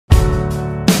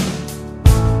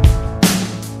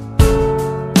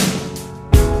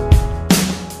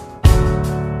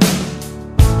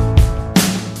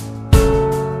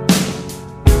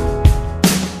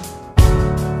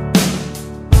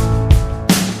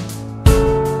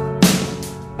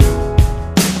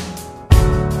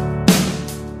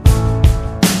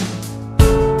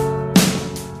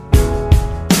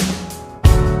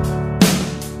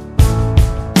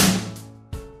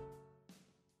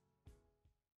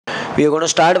We are going to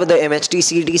start with the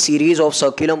MH-CET series of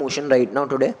circular motion right now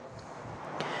today.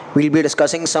 We'll be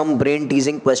discussing some brain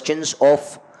teasing questions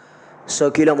of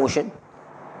circular motion.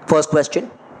 First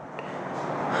question.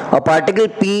 A particle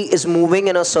P is moving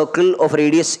in a circle of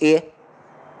radius A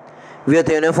with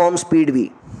uniform speed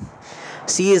V.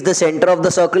 C is the center of the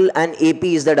circle and AP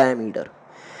is the diameter.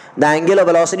 The angular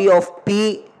velocity of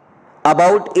P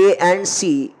about A and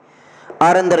C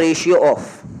are in the ratio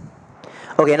of.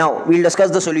 Okay, now we'll discuss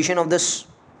the solution of this.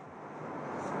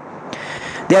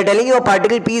 They are telling you a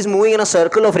particle P is moving in a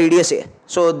circle of radius A.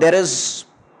 So there is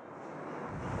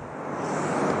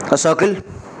a circle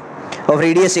of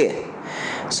radius A.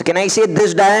 So can I say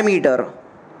this diameter,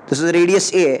 this is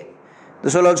radius A,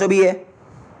 this will also be A,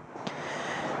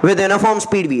 with uniform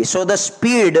speed V. So the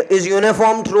speed is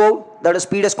uniform throughout, that is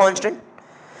speed is constant.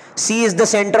 C is the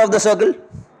center of the circle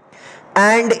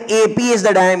and AP is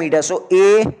the diameter. So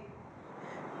A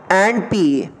and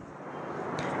P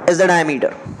is the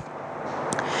diameter.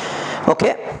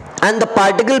 Okay, and the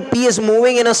particle P is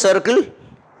moving in a circle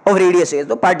of radius A.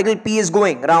 The particle P is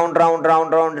going round,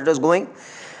 it is going.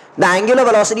 The angular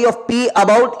velocity of P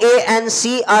about A and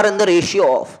C are in the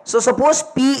ratio of. So suppose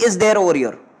P is there over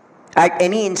here. At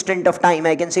any instant of time,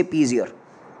 I can say P is here.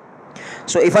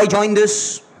 So if I join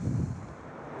this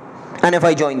and if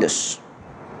I join this,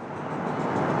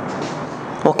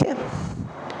 okay,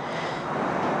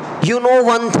 you know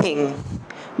one thing,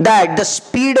 that the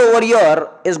speed over here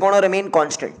is going to remain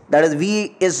constant. That is,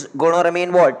 V is going to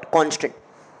remain what? Constant.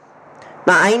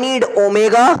 Now I need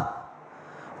omega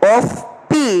of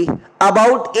P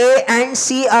about A and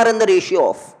C are in the ratio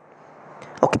of.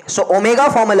 Okay, so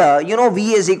omega formula, you know,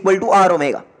 V is equal to R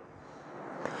omega.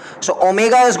 So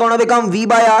omega is going to become V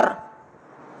by R.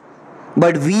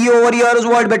 But V over here is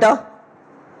what, beta?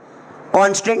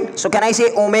 Constant. So can I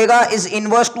say omega is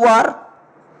inverse to R?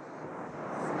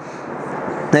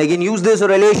 I can use this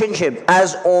relationship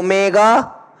as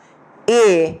omega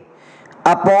A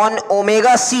upon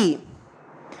omega C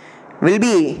will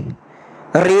be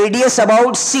radius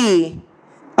about C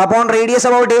upon radius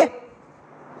about A.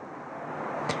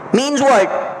 Means what?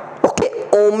 Okay,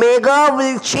 omega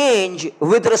will change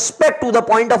with respect to the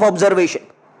point of observation.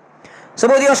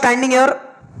 Suppose you are standing here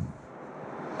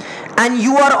and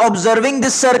you are observing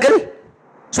this circle,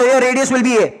 so your radius will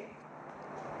be A.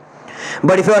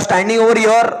 But if you are standing over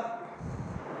here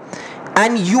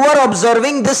and you are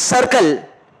observing this circle,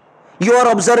 you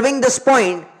are observing this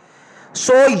point,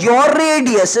 so your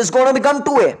radius is going to become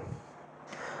 2A.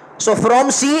 So from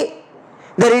C,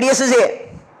 the radius is A.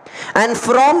 And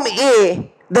from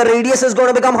A, the radius is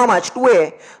going to become how much?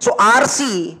 2A. So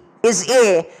RC is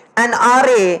A and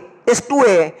RA is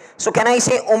 2A. So can I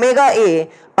say omega A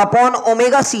upon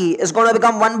omega C is going to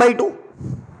become 1 by 2?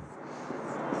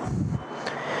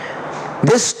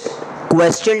 This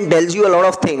question tells you a lot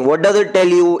of things. What does it tell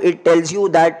you? It tells you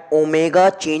that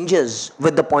omega changes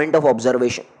with the point of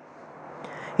observation.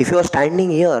 If you are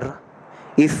standing here,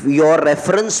 if your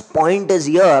reference point is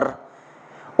here,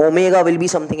 omega will be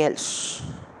something else.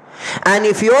 And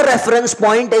if your reference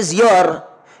point is here,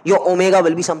 your omega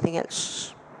will be something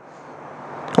else.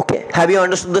 Okay, have you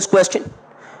understood this question?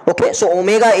 Okay, so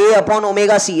omega A upon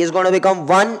omega C is going to become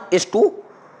 1 is to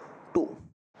 2.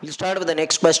 We'll start with the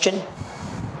next question.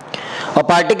 A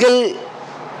particle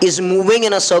is moving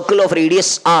in a circle of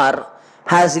radius R,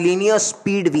 has linear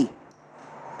speed V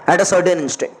at a certain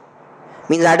instant.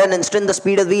 Means at an instant the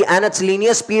speed is V and its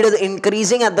linear speed is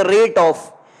increasing at the rate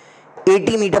of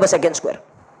 80 meter per second square.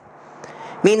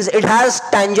 Means it has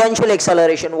tangential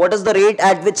acceleration. What is the rate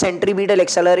at which centripetal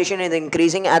acceleration is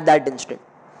increasing at that instant?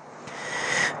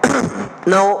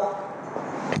 Now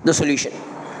the solution.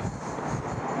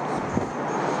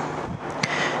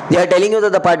 They are telling you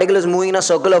that the particle is moving in a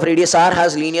circle of radius R,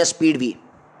 has linear speed V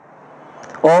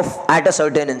of at a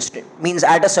certain instant. Means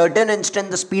at a certain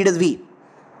instant the speed is V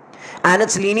and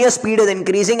its linear speed is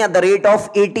increasing at the rate of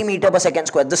 80 meter per second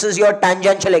square. This is your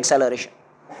tangential acceleration.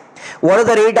 What is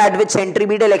the rate at which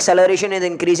centripetal acceleration is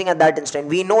increasing at that instant?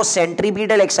 We know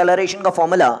centripetal acceleration ka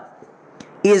formula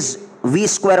is V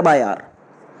square by R.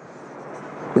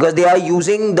 Because they are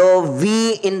using the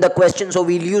V in the question, so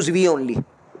we'll use V only.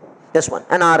 This one,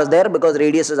 and R is there because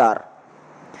radius is R.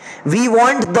 We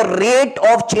want the rate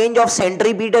of change of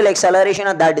centripetal acceleration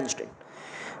at that instant.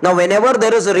 Now whenever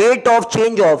there is a rate of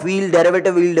change of, we'll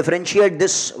differentiate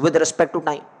this with respect to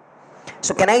time.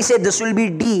 So can I say this will be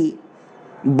d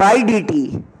by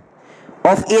dt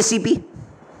of ACP?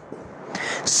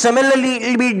 Similarly,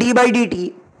 it will be d by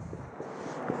dt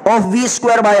of V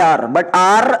square by R, but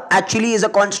R actually is a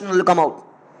constant, will come out.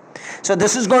 So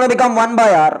this is going to become 1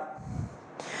 by R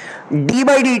d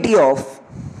by dt of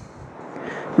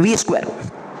v square.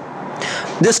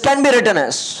 This can be written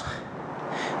as,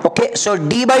 okay, so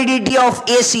d by dt of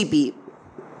ACP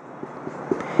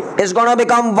is going to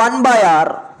become 1 by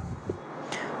r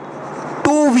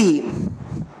 2v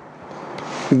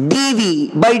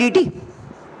dv by dt.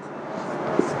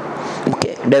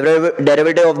 Okay,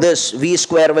 derivative of this v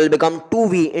square will become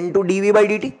 2v into dv by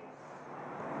dt.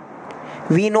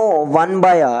 We know 1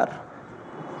 by r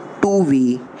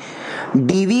 2v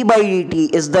dv by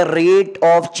dt is the rate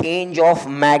of change of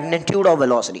magnitude of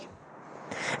velocity,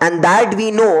 and that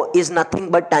we know is nothing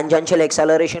but tangential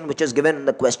acceleration, which is given in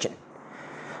the question.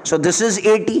 So this is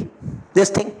at, this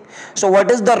thing. So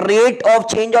what is the rate of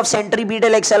change of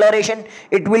centripetal acceleration?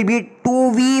 It will be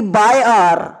 2v by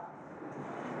r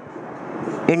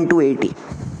into at.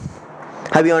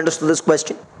 Have you understood this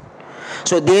question?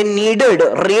 So they needed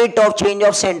rate of change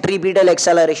of centripetal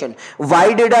acceleration.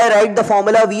 Why did I write the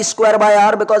formula v square by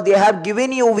r? Because they have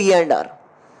given you v and r.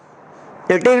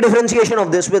 They take differentiation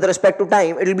of this with respect to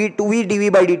time. It will be 2v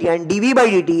dv by dt, and dv by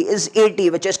dt is at,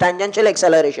 which is tangential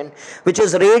acceleration, which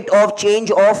is rate of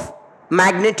change of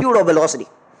magnitude of velocity.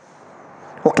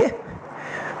 Okay,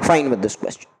 fine with this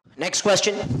question. Next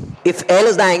question. If L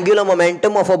is the angular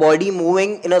momentum of a body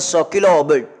moving in a circular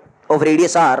orbit of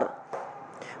radius r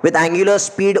with angular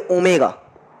speed omega,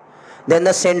 then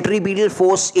the centripetal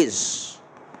force is,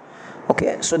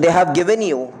 okay, so they have given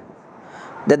you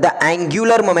that the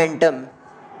angular momentum,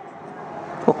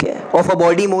 okay, of a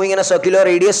body moving in a circular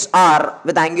radius r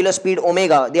with angular speed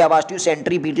omega, they have asked you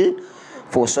centripetal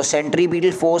force. So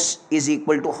centripetal force is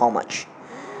equal to how much?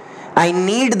 I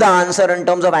need the answer in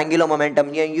terms of angular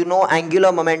momentum. You know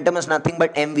angular momentum is nothing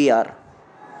but mvr.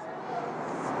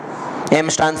 M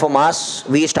stands for mass,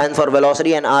 V stands for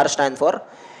velocity, and R stands for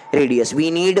radius. We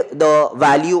need the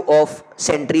value of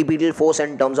centripetal force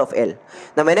in terms of L.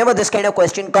 Now whenever this kind of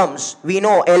question comes, we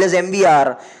know L is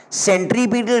mvr.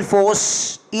 Centripetal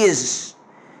force is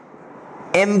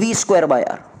mv square by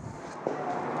r.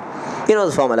 You know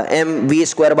the formula, mv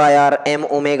square by r, m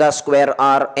omega square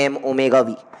r, m omega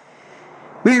v.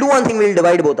 We'll do one thing, we'll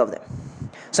divide both of them.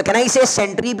 So can I say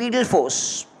centripetal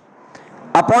force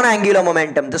upon angular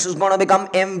momentum, this is going to become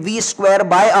mv square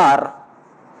by r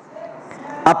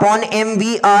upon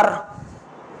mvr.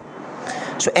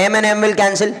 So m and m will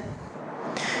cancel,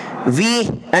 v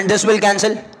and this will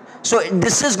cancel. So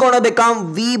this is going to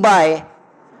become v by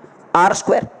r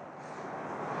square.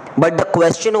 But the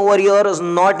question over here is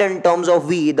not in terms of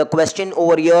v, the question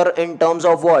over here in terms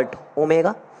of what?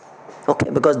 Omega.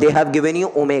 Okay, because they have given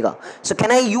you omega. So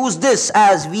can I use this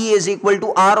as v is equal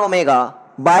to r omega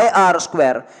by r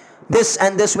square? This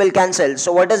and this will cancel.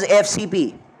 So what is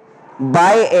FCP?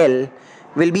 By L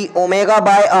will be omega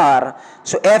by r.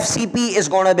 So FCP is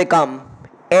going to become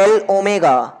L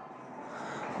omega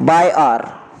by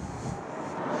r.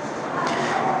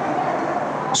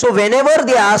 So whenever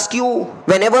they ask you,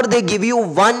 whenever they give you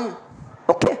one,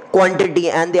 okay, quantity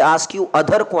and they ask you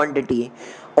other quantity,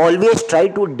 always try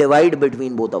to divide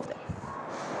between both of them.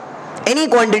 Any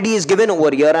quantity is given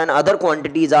over here and other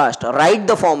quantity is asked, write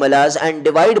the formulas and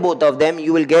divide both of them,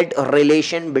 you will get a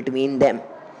relation between them.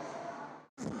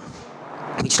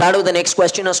 We start with the next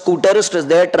question. A scooterist is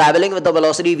there traveling with a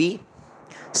velocity v,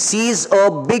 sees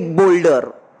a big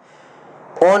boulder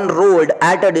on road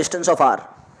at a distance of r.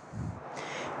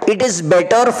 It is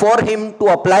better for him to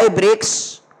apply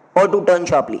brakes or to turn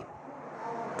sharply.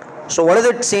 So what is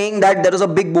it saying? That there is a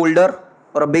big boulder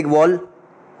or a big wall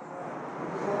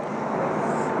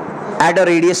at a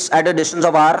radius, at a distance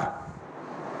of r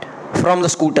from the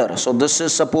scooter. So this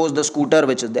is, suppose, the scooter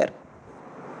which is there.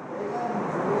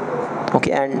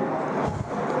 Okay, and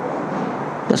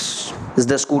this is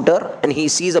the scooter and he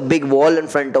sees a big wall in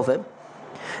front of him.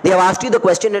 They have asked you the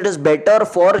question, it is better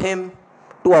for him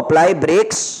to apply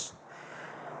brakes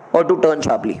or to turn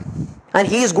sharply. And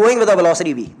he is going with a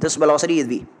velocity v. This velocity is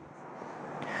v.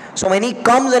 So when he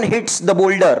comes and hits the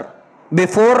boulder,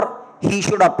 before he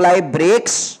should apply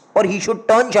brakes or he should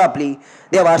turn sharply,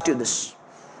 they have asked you this.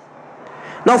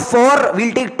 Now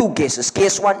we'll take two cases.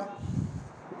 Case 1,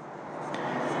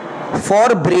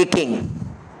 for braking,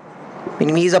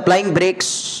 when he is applying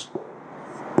brakes,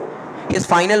 his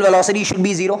final velocity should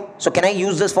be 0. So can I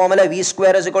use this formula? V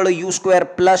square is equal to u square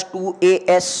plus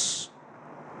 2as.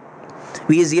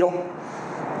 V is 0.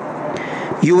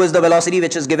 U is the velocity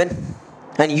which is given.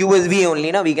 And u is v only,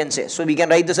 we can say. So we can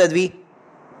write this as v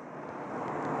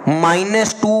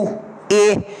minus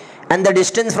 2a, and the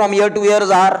distance from here to here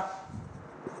is r.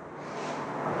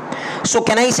 So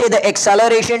can I say the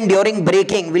acceleration during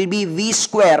braking will be v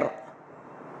square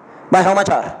by how much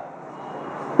r?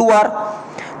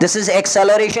 2r. This is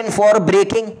acceleration for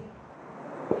braking.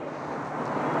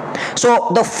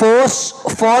 So the force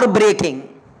for braking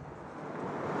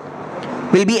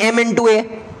will be m into a,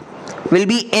 will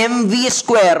be mv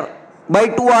square by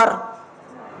 2r.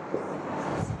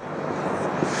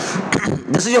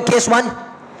 This is your case 1.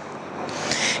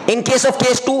 In case of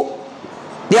case 2,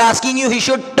 they are asking you he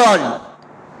should turn.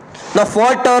 Now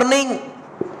for turning,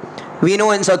 we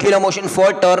know in circular motion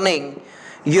for turning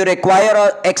you require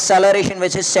a acceleration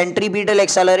which is centripetal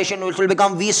acceleration, which will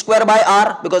become v square by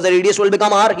r, because the radius will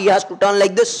become r. He has to turn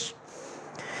like this.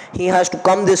 He has to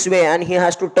come this way and he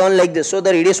has to turn like this. So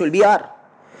the radius will be r.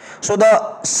 So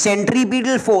the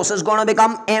centripetal force is going to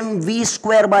become mv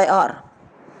square by r.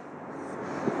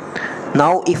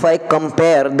 Now if I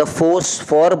compare the force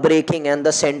for braking and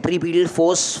the centripetal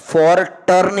force for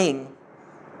turning,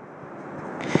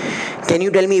 can you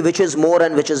tell me which is more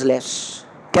and which is less?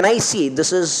 Can I see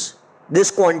this is this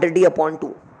quantity upon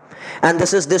 2 and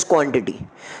this is this quantity?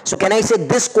 So can I say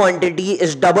this quantity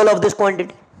is double of this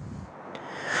quantity?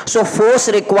 So force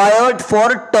required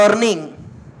for turning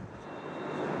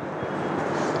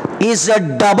is a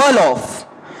double of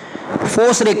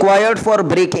force required for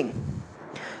braking.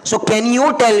 So can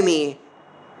you tell me,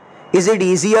 is it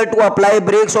easier to apply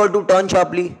brakes or to turn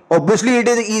sharply? Obviously it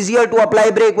is easier to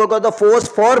apply brake, because the force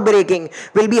for braking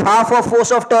will be half of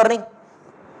force of turning.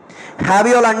 Have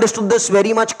you all understood this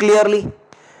very much clearly?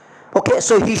 Okay,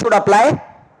 so he should apply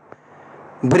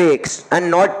brakes and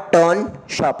not turn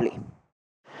sharply.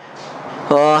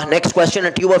 Next question.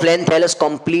 A tube of length L is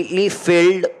completely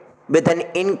filled with an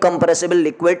incompressible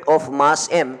liquid of mass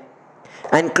m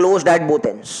and closed at both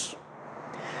ends.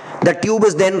 The tube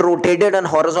is then rotated on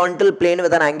horizontal plane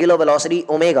with an angular velocity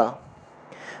omega.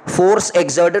 Force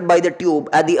exerted by the tube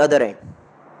at the other end.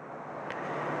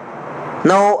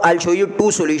 Now I'll show you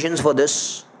two solutions for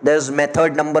this. There's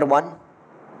method number 1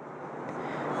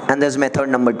 and there's method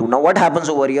number 2. Now what happens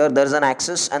over here? There's an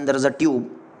axis and there is a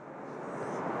tube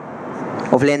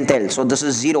of length L. So this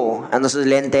is 0 and this is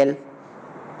length L.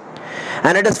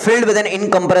 And it is filled with an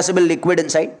incompressible liquid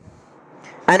inside.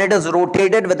 And it is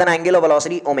rotated with an angular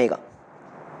velocity omega.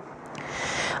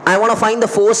 I want to find the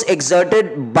force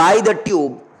exerted by the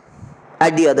tube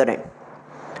at the other end.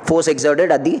 Force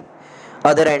exerted at the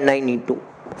other end I need to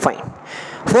find.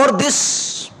 For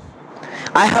this,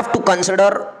 I have to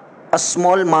consider a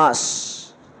small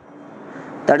mass,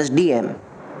 that is dm,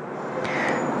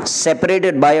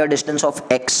 separated by a distance of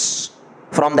x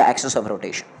from the axis of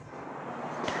rotation.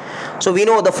 So we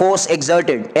know the force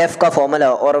exerted, F ka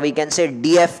formula, or we can say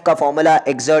dF ka formula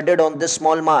exerted on this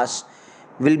small mass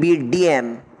will be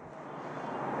dm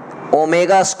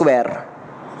omega square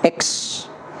x.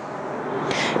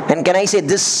 And can I say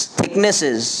this thickness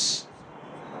is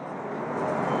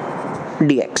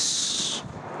dx.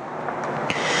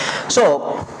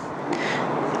 So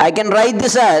I can write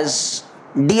this as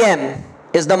dm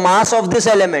is the mass of this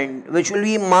element, which will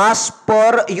be mass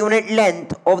per unit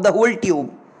length of the whole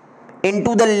tube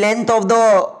into the length of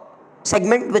the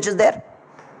segment which is there,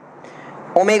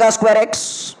 omega square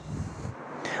x.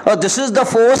 This is the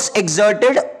force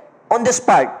exerted on this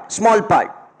part, small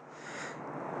part,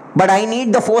 but I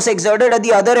need the force exerted at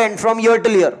the other end from here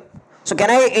till here. So can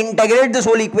I integrate this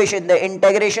whole equation? The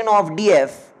integration of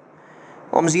df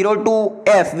from 0 to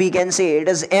f, we can say it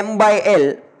is m by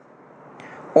L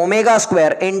omega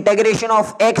square integration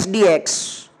of x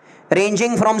dx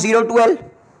ranging from 0 to L.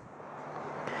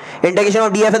 Integration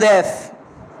of df is f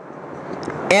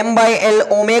m by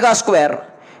L omega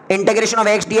square integration of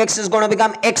x dx is going to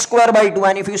become x square by 2,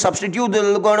 and if you substitute it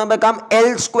is going to become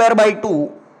L square by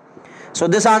 2. So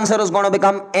this answer is going to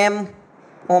become m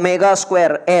omega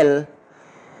square L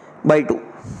by 2.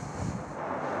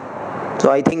 So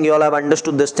I think you all have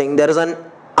understood this thing. There is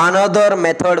another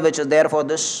method which is there for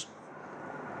this.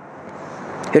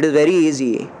 It is very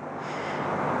easy.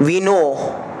 We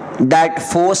know that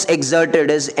force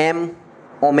exerted is m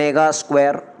omega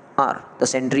square r. The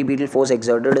centripetal force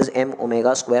exerted is m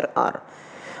omega square r.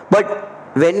 But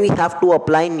when we have to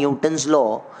apply Newton's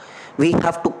law, we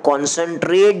have to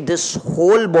concentrate this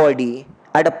whole body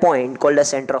at a point called a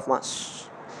center of mass.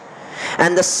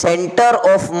 And the center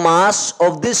of mass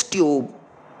of this tube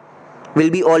will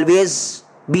be always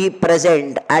be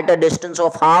present at a distance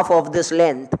of half of this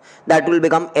length, that will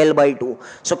become L by 2.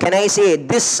 So can I say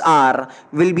this R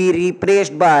will be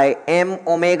replaced by m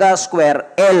omega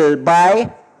square L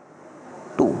by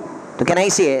 2. So can I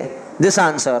say this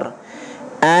answer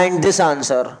and this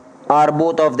answer are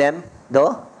both of them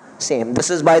the same? This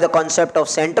is by the concept of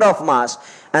center of mass,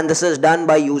 and this is done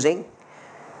by using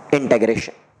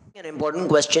integration. An important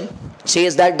question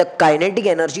says that the kinetic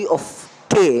energy of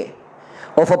K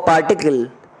of a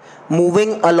particle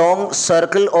moving along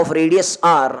circle of radius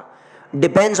r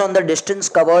depends on the distance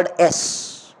covered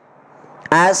s,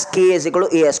 as k is equal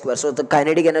to as square. So the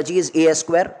kinetic energy is as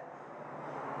square.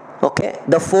 Okay,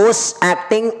 the force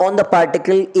acting on the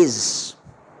particle is,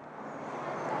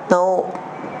 now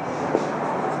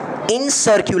in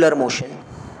circular motion,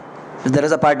 if there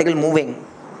is a particle moving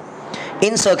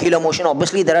in circular motion,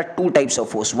 obviously there are two types of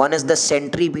force. One is the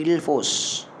centripetal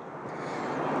force,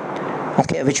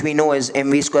 okay, which we know is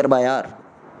mv square by r,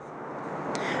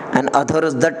 and other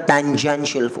is the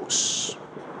tangential force.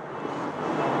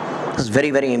 This is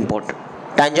very, very important.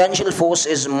 Tangential force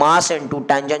is mass into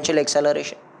tangential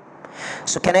acceleration.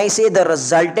 So can I say the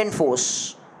resultant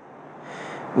force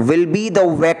will be the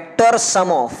vector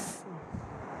sum of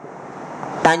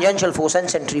tangential force and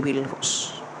centripetal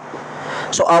force.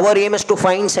 So our aim is to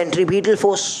find centripetal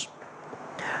force,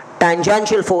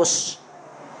 tangential force,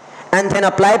 and then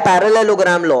apply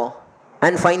parallelogram law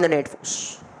and find the net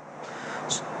force.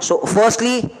 So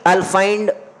firstly, I'll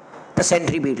find the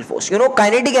centripetal force. You know,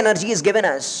 kinetic energy is given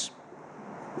as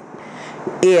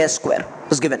as square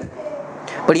is given.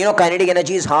 But you know, kinetic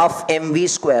energy is half mv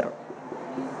square,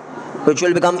 which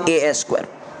will become as square.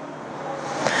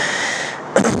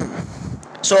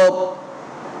 So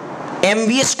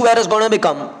mv square is going to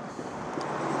become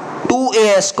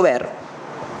 2as square,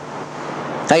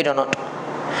 right or not?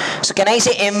 So can I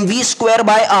say mv square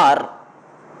by r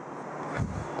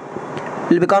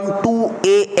will become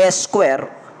 2as square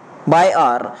by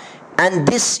r, and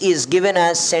this is given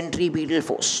as centripetal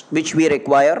force, which we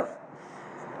require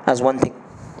as one thing.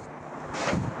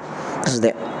 This is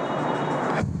there.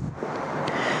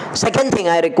 Second thing,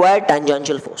 I require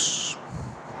tangential force.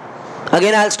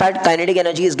 Again, I'll start. Kinetic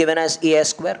energy is given as as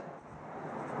square.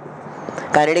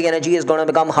 Kinetic energy is going to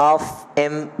become half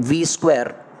mv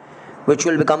square, which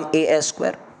will become as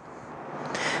square.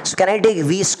 So can I take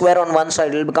v square on one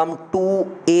side? It will become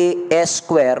 2as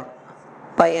square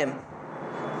by m.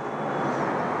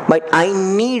 But I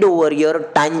need over here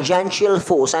tangential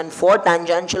force, and for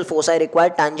tangential force I require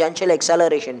tangential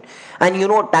acceleration, and you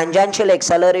know tangential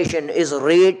acceleration is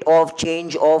rate of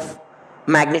change of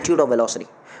magnitude of velocity.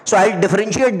 So I'll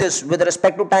differentiate this with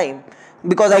respect to time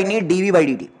because I need dv by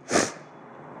dt.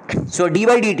 So d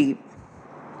by dt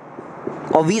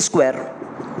of v square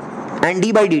and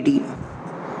d by dt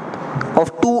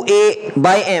of 2a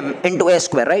by m into s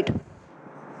square, right?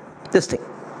 This thing.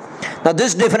 Now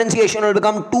this differentiation will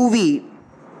become 2v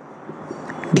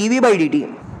dv by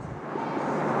dt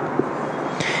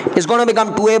is going to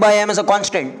become 2a by m as a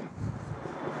constant.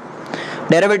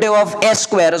 Derivative of s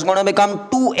square is going to become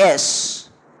 2s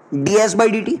ds by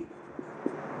dt.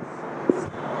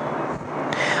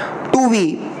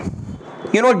 2v,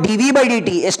 you know dv by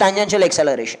dt is tangential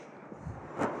acceleration.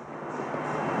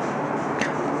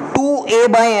 2a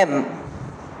by m,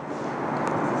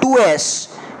 2s,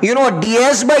 you know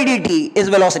ds by dt is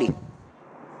velocity.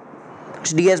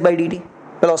 It's ds by dt,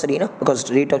 velocity, no? Because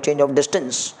rate of change of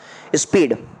distance is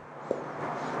speed.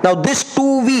 Now this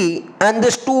 2v and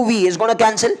this 2v is going to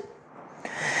cancel.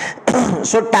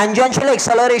 So tangential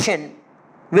acceleration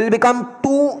will become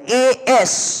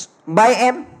 2as by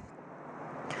m.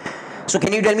 So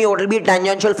can you tell me what will be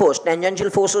tangential force? Tangential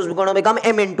force is going to become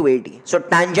m into at. So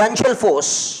tangential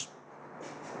force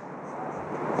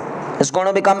is going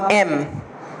to become m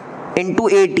into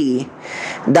at.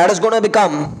 That is going to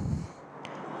become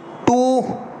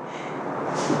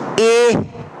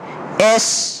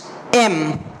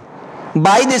 2asm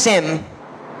by this m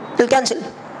will cancel.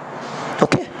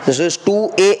 Okay, this is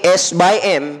 2as by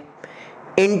m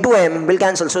into m will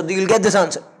cancel. So you will get this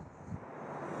answer.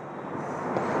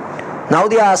 Now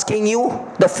they are asking you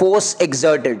the force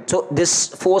exerted. So this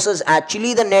force is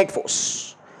actually the net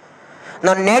force.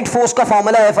 Now net force ka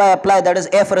formula if I apply, that is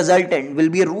F resultant will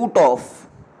be root of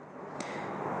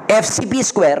FCP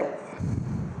square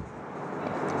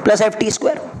plus FT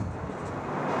square.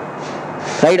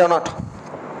 Right or not?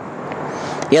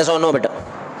 Yes or no, beta?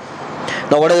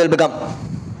 Now what will become?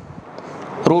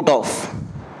 Root of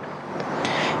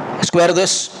square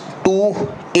this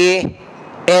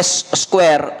 2as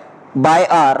square by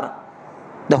r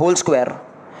the whole square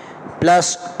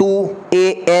plus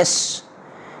 2as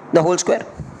the whole square.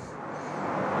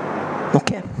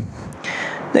 Okay,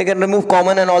 they can remove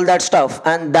common and all that stuff,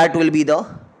 and that will be the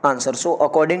answer. So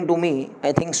according to me,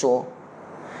 I think so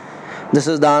this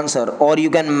is the answer, or you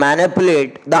can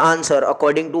manipulate the answer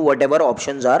according to whatever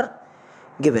options are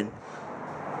given.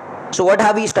 So what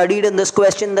have we studied in this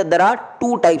question? That there are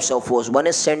two types of force. One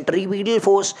is centripetal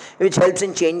force, which helps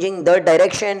in changing the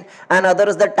direction, and other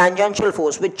is the tangential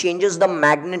force, which changes the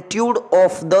magnitude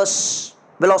of the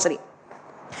velocity.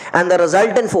 And the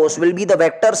resultant force will be the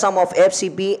vector sum of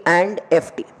FCP and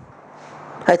FT.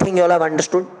 I think you all have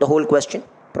understood the whole question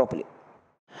properly.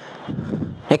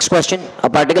 Next question. A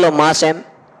particle of mass m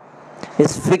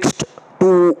is fixed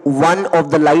to one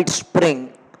of the light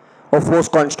spring of force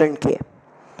constant k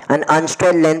and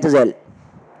unstraight length is L.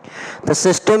 The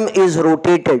system is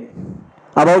rotated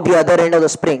about the other end of the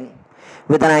spring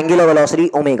with an angular velocity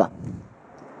omega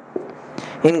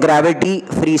in gravity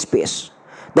free space.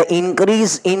 The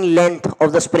increase in length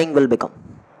of the spring will become.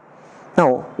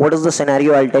 Now, what is the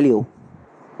scenario? I'll tell you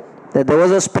that there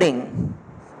was a spring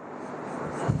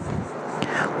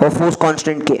of force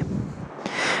constant k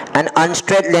and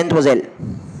unstraight length was L.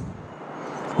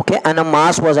 Okay, and a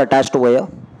mass was attached over here.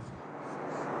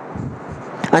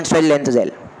 Unstraight length is L.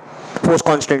 Force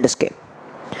constant is k.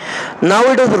 Now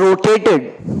it is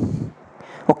rotated,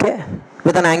 okay,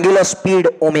 with an angular speed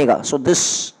omega. So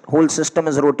this whole system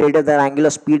is rotated with an angular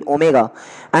speed omega,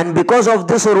 and because of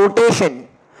this rotation,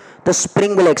 the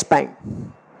spring will expand.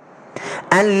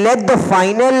 And let the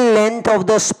final length of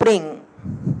the spring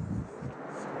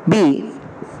be,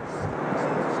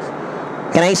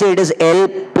 can I say it is L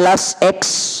plus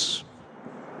x,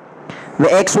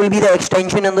 where x will be the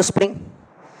extension in the spring.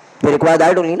 We require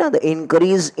that only, na? The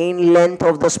increase in length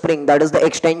of the spring, that is the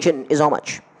extension, is how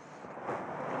much?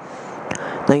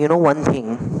 Now you know one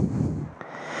thing,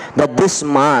 that this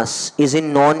mass is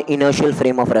in non-inertial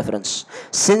frame of reference.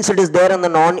 Since it is there in the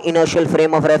non-inertial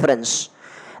frame of reference,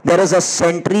 there is a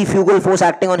centrifugal force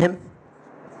acting on him.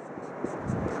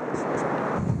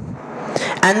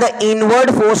 And the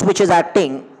inward force which is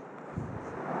acting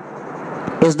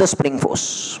is the spring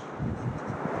force.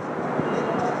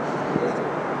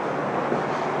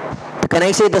 Can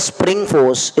I say the spring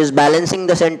force is balancing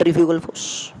the centrifugal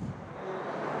force?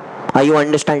 Are you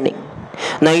understanding?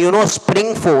 Now you know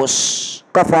spring force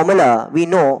ka formula, we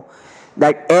know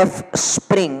that F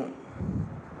spring,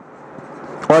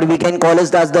 or we can call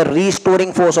it as the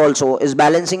restoring force also, is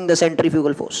balancing the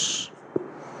centrifugal force.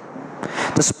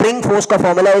 The spring force ka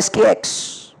formula is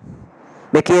Kx,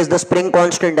 where K is the spring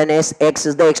constant and X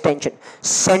is the extension.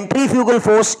 Centrifugal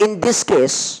force in this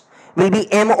case will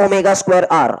be m omega square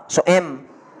r. So m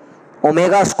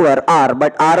omega square r,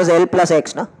 but r is L plus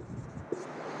x, na?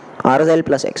 R is L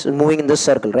plus x, is moving in this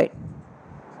circle, right?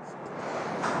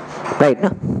 Right,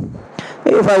 na?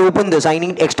 If I open this, I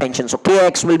need extension. So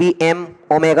Kx will be m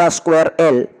omega square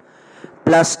L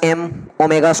plus m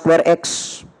omega square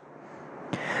x.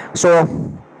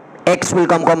 So x will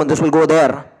come common, this will go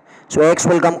there. So x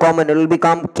will come common, it will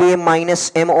become k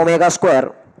minus m omega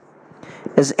square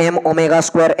is m omega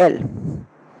square L.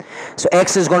 So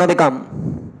x is going to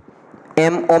become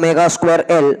m omega square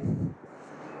L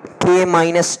k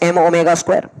minus m omega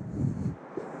square.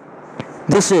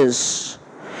 This is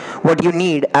what you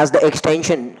need as the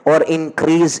extension or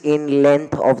increase in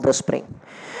length of the spring.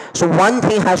 So one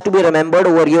thing has to be remembered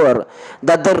over here,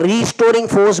 that the restoring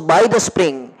force by the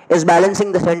spring is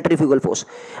balancing the centrifugal force,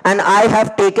 and I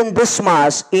have taken this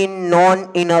mass in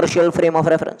non-inertial frame of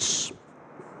reference.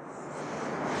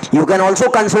 You can also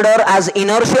consider as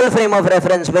inertial frame of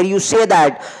reference, where you say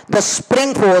that the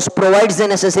spring force provides the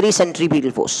necessary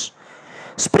centripetal force.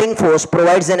 Spring force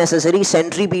provides the necessary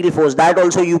centripetal force. That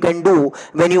also you can do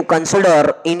when you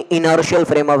consider in inertial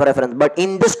frame of reference. But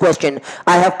in this question,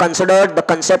 I have considered the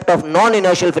concept of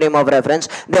non-inertial frame of reference.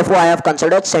 Therefore, I have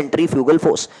considered centrifugal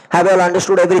force. Have you all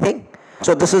understood everything?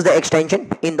 So this is the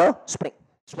extension in the spring.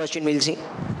 This question we'll see.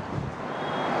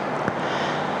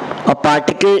 A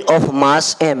particle of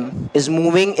mass m is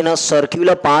moving in a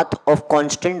circular path of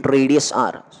constant radius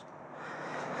r,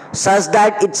 such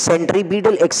that its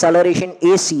centripetal acceleration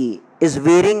AC is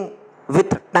varying with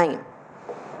time.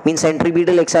 Means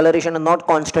centripetal acceleration is not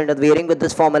constant, it's varying with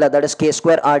this formula, that is k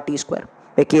square RT square,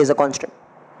 where k is a constant.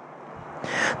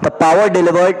 The power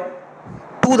delivered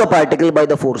to the particle by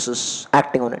the forces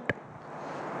acting on it.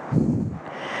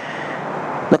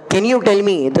 Now can you tell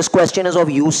me this question is of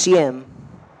UCM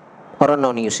or a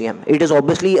non-UCM? It is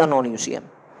obviously a non-UCM.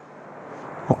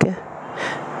 Okay.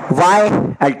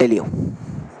 Why? I'll tell you.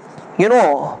 You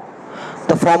know,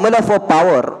 the formula for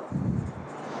power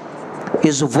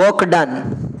is work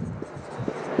done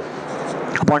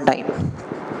upon time.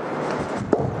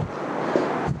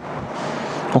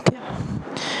 Okay.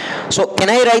 So can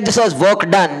I write this as work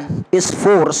done is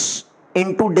force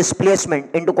into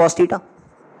displacement into cos theta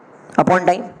upon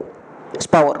time is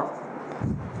power.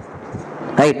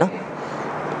 Right, no?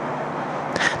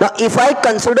 Now if I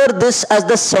consider this as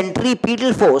the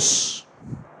centripetal force,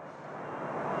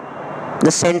 The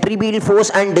centripetal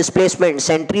force and displacement.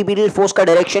 Centripetal force का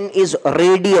direction is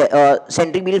radial.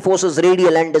 Centripetal force is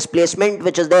radial and displacement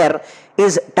which is there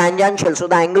is tangential. So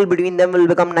the angle between them will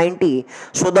become 90.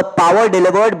 So the power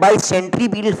delivered by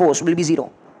centripetal force will be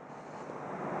 0.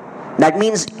 That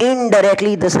means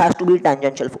indirectly this has to be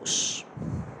tangential force.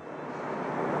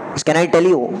 Can I tell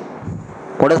you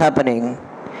what is happening?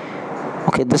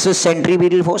 Okay, this is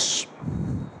centripetal force.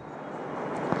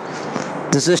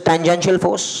 This is tangential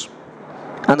force.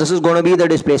 And this is going to be the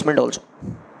displacement also.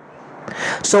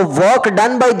 So work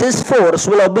done by this force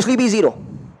will obviously be 0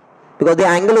 because the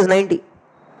angle is 90.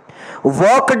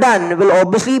 Work done will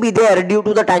obviously be there due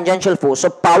to the tangential force. So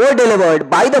power delivered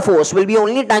by the force will be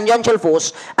only tangential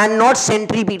force and not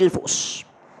centripetal force.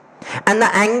 And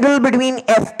the angle between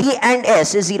Ft and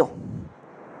S is 0.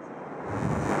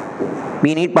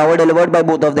 We need power delivered by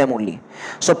both of them only.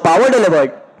 So power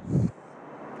delivered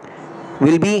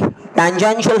will be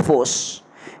tangential force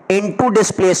into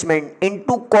displacement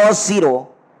into cos 0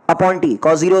 upon t.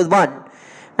 Cos 0 is 1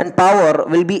 and power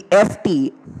will be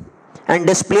Ft and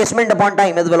displacement upon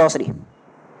time is velocity.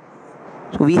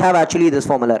 So we have actually this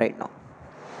formula right now.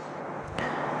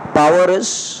 Power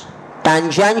is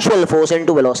tangential force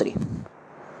into velocity.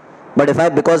 But if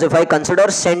I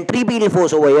consider centripetal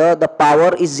force over here, the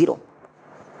power is 0.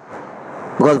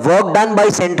 Because work done by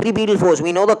centripetal force,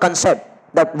 we know the concept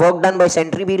that work done by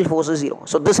centripetal force is 0.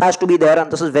 So this has to be there and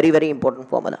this is very, very important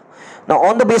formula. Now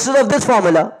on the basis of this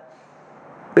formula,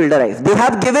 we'll derive. They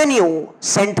have given you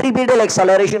centripetal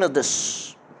acceleration of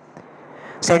this.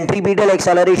 Centripetal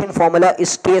acceleration formula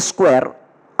is k square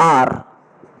r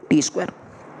t square.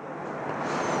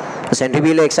 The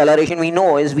centripetal acceleration we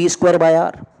know is v square by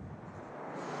r.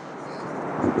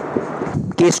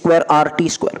 K square r t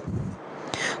square.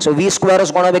 So v square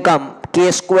is going to become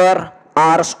k square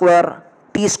r square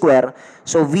t square.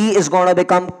 So v is going to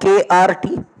become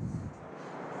krt.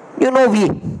 You know v.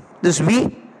 This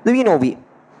v, we know v.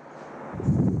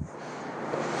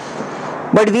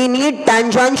 But we need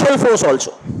tangential force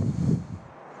also.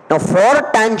 Now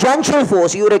for tangential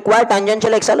force you require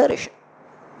tangential acceleration.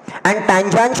 And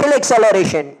tangential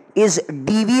acceleration is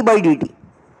dv by dt.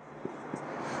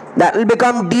 That will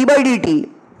become d by dt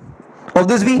of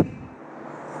this v.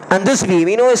 And this v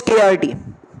we know is krt.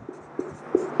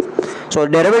 So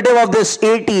derivative of this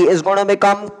at is going to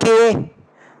become kr.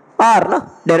 No?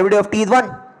 Derivative of t is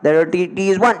 1. Derivative of t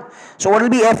is 1. So what will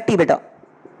be ft beta?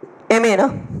 Ma.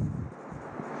 No?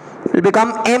 It will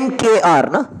become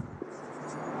mkr. No?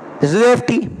 This is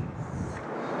ft.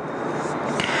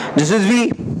 This is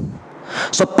v.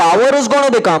 So power is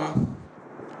going to become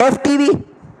ftv.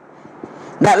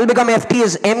 That will become ft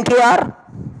is mkr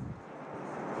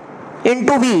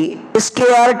into v is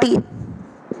krt.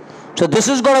 So this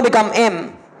is going to become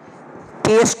m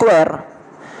k square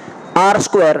r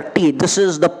square t. This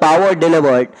is the power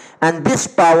delivered and this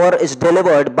power is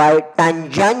delivered by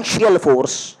tangential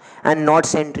force and not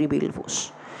centripetal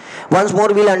force. Once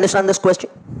more we'll understand this question.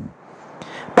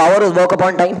 Power is work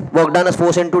upon time. Work done is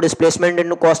force into displacement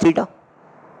into cos theta.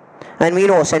 And we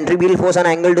know centripetal force and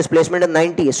angle displacement is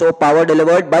 90. So power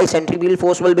delivered by centripetal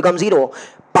force will become 0.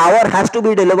 Power has to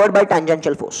be delivered by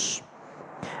tangential force.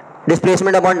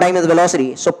 Displacement upon time is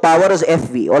velocity. So power is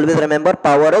Fv. Always remember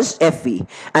power is Fv.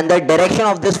 And the direction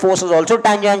of this force is also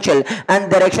tangential.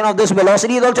 And direction of this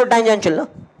velocity is also tangential. No?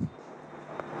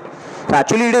 So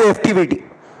actually it is FTVT.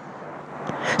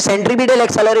 Centripetal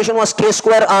acceleration was k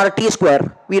square r t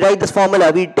square. We write this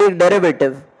formula. We take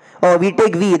derivative. Or we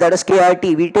take v, that is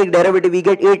krt. We take derivative, we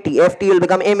get at. Ft will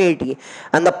become mat.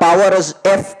 And the power is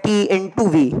ft into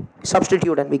v.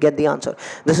 Substitute and we get the answer.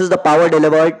 This is the power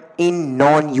delivered in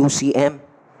non-UCM.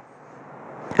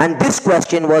 And this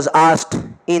question was asked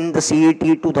in the CET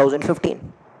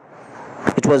 2015.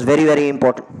 Which was very, very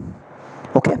important.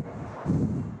 Okay.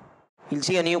 You'll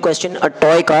see a new question. A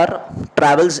toy car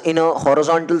travels in a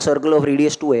horizontal circle of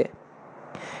radius 2a.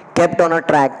 Kept on a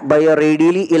track by a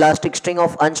radially elastic string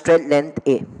of unstretched length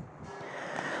A.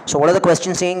 So what are the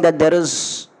questions saying? That there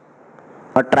is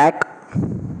a track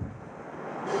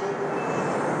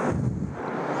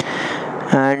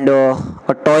and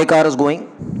a toy car is going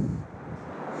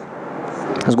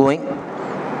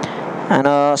and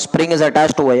a spring is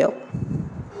attached over here.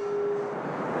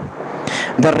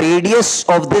 The radius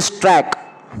of this track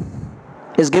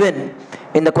is given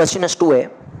in the question as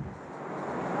 2a.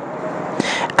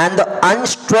 And the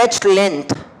unstretched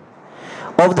length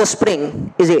of the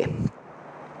spring is A.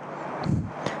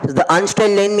 The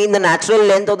unstretched length means the natural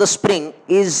length of the spring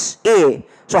is A.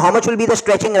 So how much will be the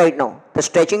stretching right now? The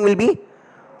stretching will be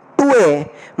 2A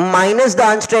minus the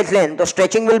unstretched length. The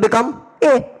stretching will become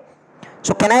A.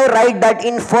 So can I write that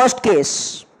in first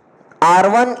case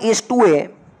R1 is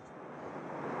 2a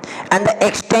and the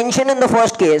extension in the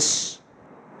first case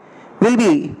will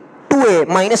be 2a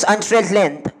minus unstretched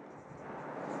length.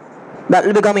 That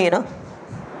will become a, na?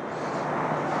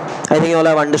 I think you all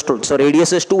have understood. So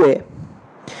radius is 2a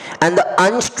and the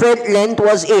unstretched length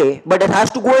was a, but it has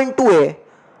to go in 2a.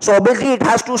 So obviously it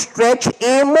has to stretch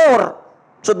a more.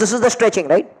 So this is the stretching,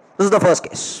 right? This is the first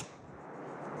case.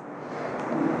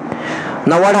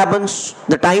 Now what happens?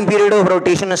 The time period of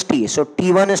rotation is t. So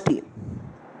t1 is t.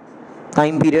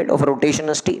 Time period of rotation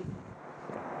is t.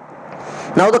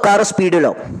 Now the car is speeded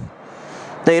up.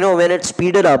 Now, when it's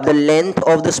speeded up, the length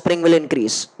of the spring will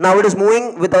increase. Now it is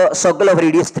moving with a circle of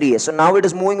radius 3a. So now it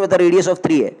is moving with a radius of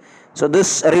 3a. So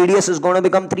this radius is going to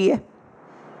become 3a.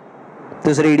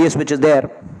 This radius which is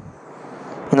there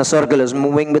in the circle is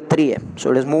moving with 3a. So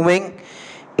it is moving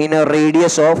in a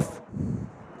radius of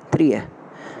 3a.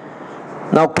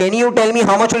 Now can you tell me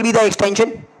how much will be the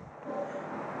extension?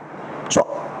 So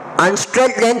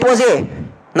unstretched length was a.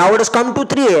 Now it has come to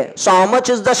 3a. So how much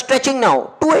is the stretching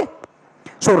now? 2a.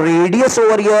 So radius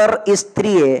over here is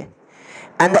 3a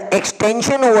and the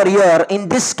extension over here in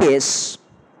this case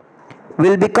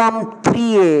will become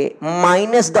 3a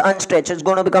minus the unstretched. It's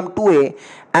going to become 2a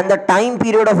and the time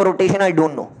period of rotation I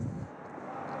don't know.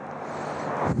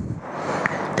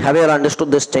 Have you all understood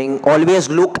this thing? Always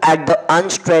look at the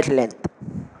unstretched length.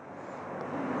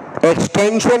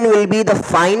 Extension will be the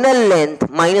final length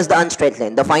minus the unstretched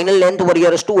length. The final length over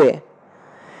here is 2a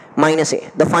minus a.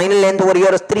 The final length over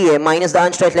here is 3a minus the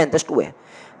unstretched length is 2a.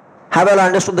 Have you all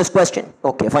understood this question?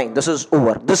 Okay, fine. This is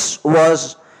over. This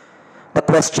was the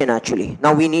question actually.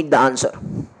 Now we need the answer.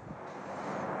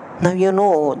 Now you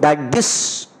know that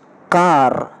this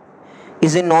car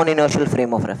is in non-inertial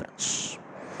frame of reference.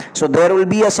 So there will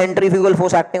be a centrifugal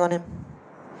force acting on him.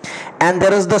 And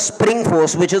there is the spring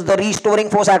force, which is the restoring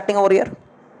force acting over here.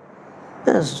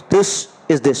 Yes, this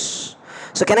is this.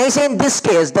 So can I say in this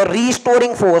case, the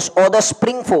restoring force or the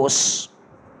spring force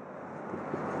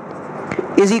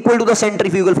is equal to the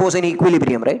centrifugal force in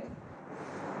equilibrium, right?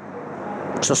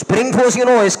 So spring force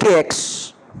is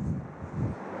kx.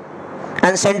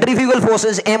 And centrifugal force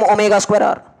is m omega square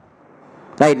r.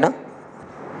 Right, na?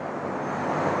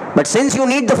 But since you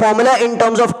need the formula in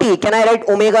terms of t, can I write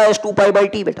omega as 2 pi by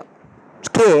t beta?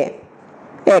 K,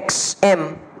 x,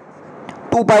 m,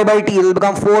 2 pi by t will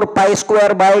become 4 pi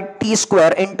square by t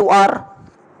square into r.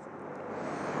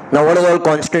 Now what is all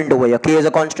constant over here? K is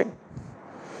a constant.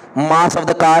 Mass of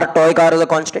the car, toy car is a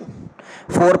constant.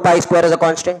 4 pi square is a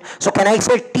constant. So can I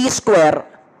say t square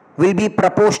will be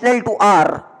proportional to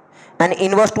r and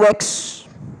inverse to x?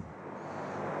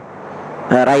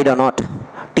 Right or not?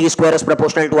 T square is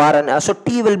proportional to r and so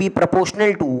t will be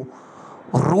proportional to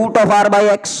root of r by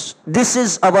x. This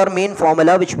is our main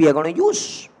formula which we are going to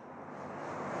use.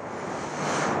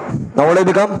 Now what will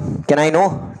become? Can I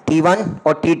know? T1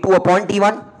 or T2 upon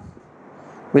T1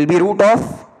 will be root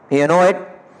of, you know it,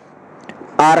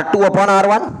 R2 upon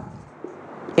R1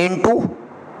 into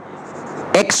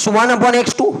X1 upon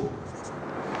X2.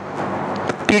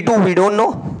 T2 we don't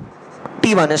know.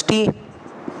 T1 is T.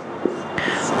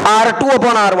 R2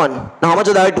 upon R1. Now how much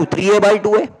is that? 3a by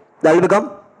 2a. That will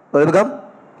become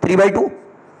 3 by 2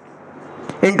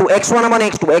 into X1 upon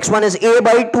X2. X1 is a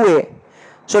by 2a.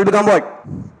 So it will become what?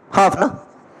 Half, na?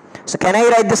 So can I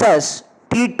write this as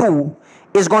T2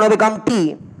 is going to become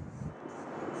T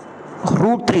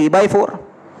root 3 by 4.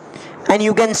 And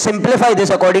you can simplify this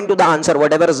according to the answer.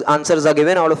 Whatever answers are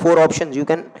given out of 4 options, you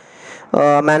can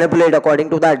manipulate according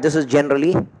to that. This is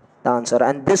generally the answer.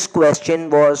 And this question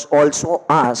was also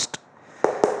asked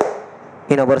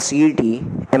in our CET,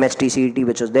 MH-CET,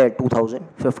 which is there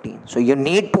 2015. So you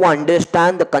need to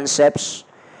understand the concepts.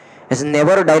 It's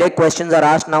never direct questions are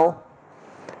asked now.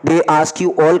 They ask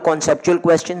you all conceptual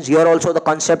questions. Here also the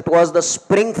concept was the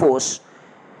spring force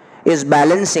is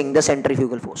balancing the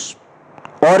centrifugal force.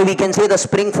 Or we can say the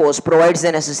spring force provides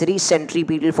the necessary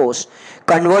centripetal force.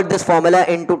 Convert this formula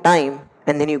into time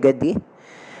and then you get the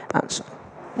answer.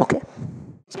 Okay.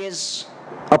 It says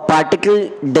a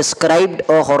particle described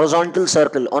a horizontal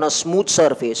circle on a smooth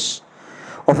surface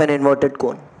of an inverted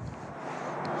cone.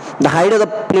 The height of the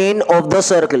plane of the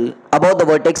circle above the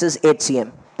vertex is 8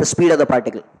 cm. The speed of the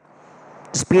particle.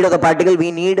 The speed of the particle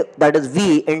we need, that is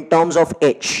v in terms of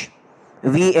h.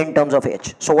 V in terms of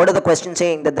h. So what is the question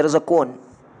saying? That there is a cone.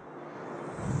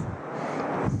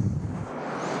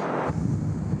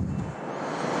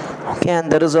 Okay,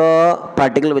 and there is a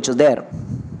particle which is there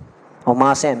of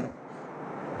mass m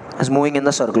is moving in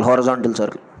the circle, horizontal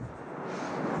circle.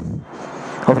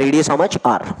 Of radius how much?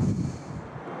 R.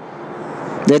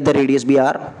 Let the radius be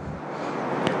r.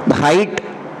 The height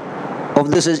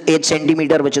of this is 8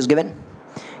 centimeter, which is given.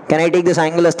 Can I take this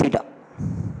angle as theta?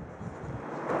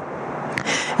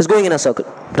 It's going in a circle.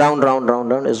 Round, round, round,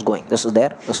 round is going. This is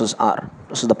there. This is R.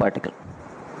 This is the particle.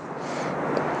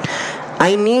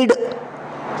 I need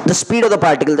the speed of the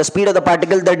particle. The speed of the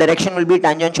particle, the direction will be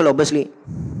tangential, obviously,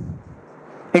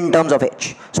 in terms of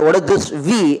h. So what is this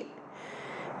v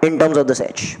in terms of this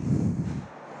h?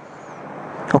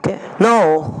 Okay.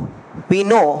 Now we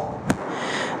know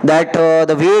that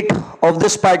the weight of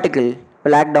this particle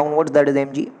will act downwards, that is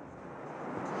mg.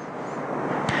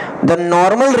 The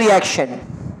normal reaction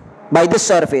by this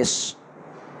surface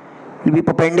will be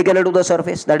perpendicular to the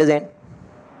surface, that is n.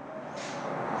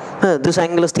 This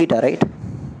angle is theta, right?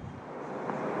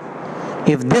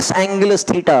 If this angle is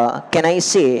theta, can I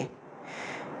say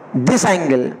this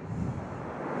angle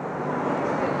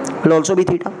will also be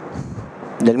theta?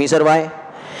 Tell me, sir, why?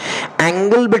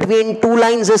 Angle between two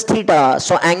lines is theta,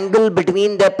 so angle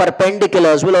between their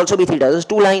perpendiculars will also be theta. This is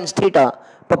two lines, theta,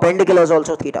 perpendicular is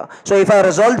also theta. So if I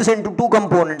resolve this into two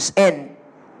components, n,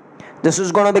 this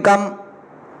is going to become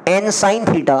n sine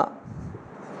theta,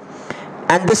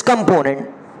 and this component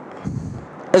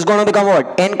is going to become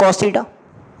what? N cos theta.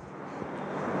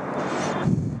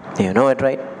 You know it,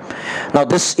 right? Now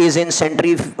this is in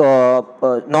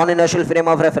non-inertial frame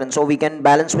of reference, so we can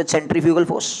balance with centrifugal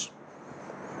force.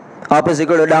 Up is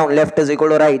equal to down, left is equal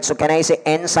to right. So can I say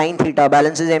n sine theta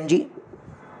balances mg?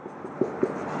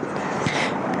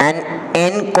 And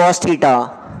n cos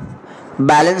theta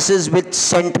balances with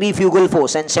centrifugal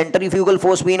force, and centrifugal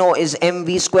force we know is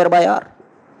mv square by r.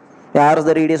 R is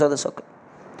the radius of the circle.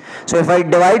 So if I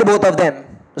divide both of them,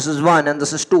 this is 1 and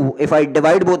this is 2. If I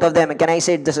divide both of them, can I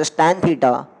say this is tan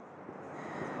theta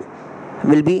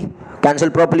will be, cancel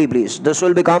properly please, this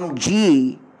will become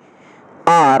g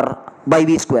r by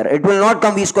v square. It will not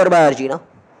come v square by rg, no?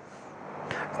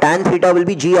 Tan theta will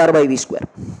be g r by v square.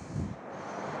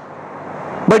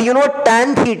 But you know,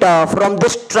 tan theta from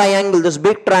this triangle, this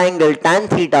big triangle, tan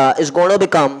theta is going to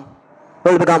become,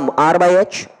 will become r by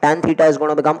h. Tan theta is going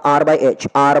to become r by h.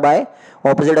 R by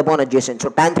opposite upon adjacent. So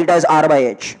tan theta is r by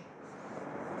h.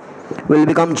 Will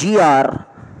become g r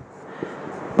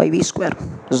by v square.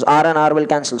 This is r and r will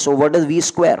cancel. So what is v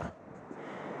square?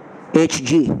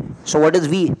 hg. So what is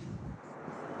v?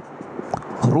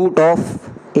 Root of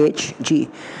hg.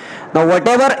 Now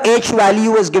whatever h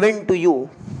value is given to you,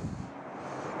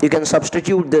 you can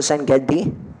substitute this and get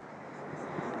the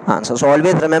answer. So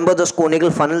always remember this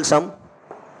conical funnel sum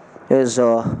is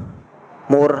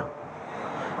more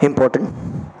important.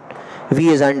 V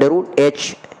is under root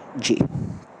hg.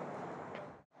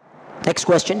 Next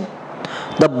question.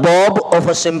 The bob of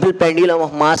a simple pendulum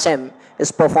of mass m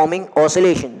is performing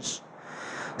oscillations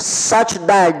such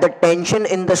that the tension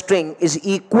in the string is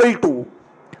equal to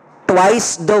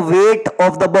twice the weight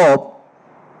of the bob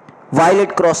while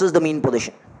it crosses the mean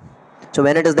position. So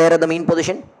when it is there at the mean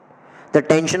position, the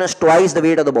tension is twice the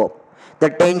weight of the bob. The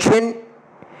tension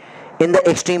in the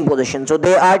extreme position. So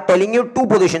they are telling you two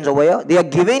positions over here. They are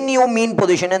giving you mean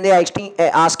position and they are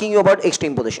asking you about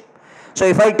extreme position. So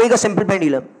if I take a simple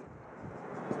pendulum,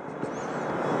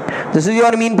 this is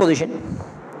your mean position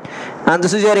and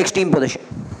this is your extreme position.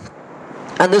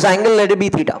 And this angle, let it be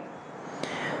theta.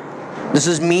 This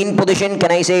is mean position,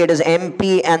 can I say it is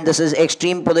MP, and this is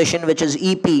extreme position, which is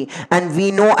EP, and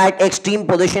we know at extreme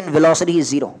position velocity is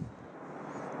 0.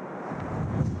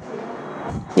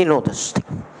 You know this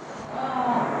thing.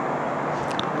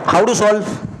 How to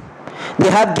solve?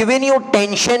 They have given you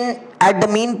tension at the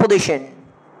mean position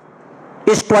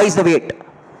is twice the weight.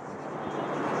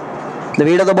 The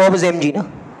weight of the bob is mg, na?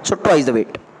 So twice the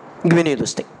weight. Given you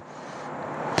this thing.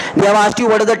 They have asked you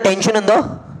what is the tension in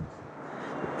the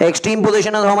extreme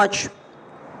position is how much?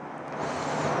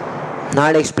 Now I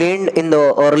had explained in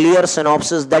the earlier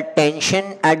synopsis that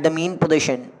tension at the mean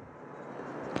position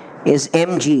is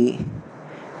mg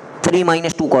 3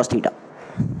 minus 2 cos theta.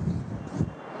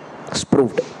 It's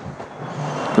proved.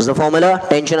 What's the formula?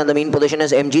 Tension at the mean position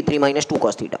is mg 3 minus 2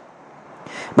 cos theta.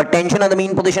 But tension at the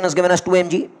mean position is given as 2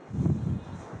 mg.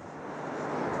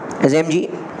 Is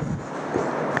mg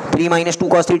 3 minus 2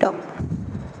 cos theta.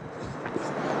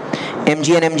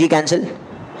 mg and mg cancel.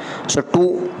 So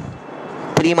 2,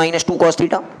 3 minus 2 cos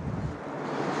theta.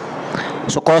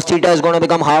 So cos theta is going to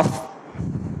become half.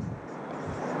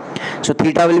 So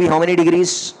theta will be how many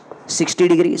degrees? 60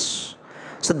 degrees.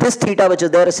 So this theta which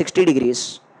is there is 60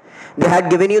 degrees. They had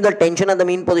given you the tension at the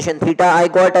mean position. Theta I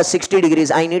got as 60 degrees.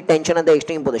 I need tension at the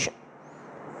extreme position.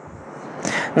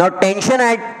 Now tension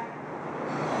at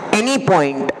any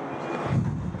point,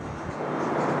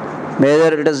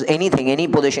 whether it is anything, any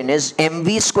position, is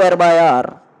mv square by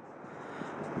r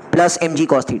plus mg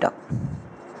cos theta.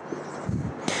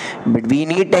 But we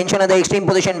need tension at the extreme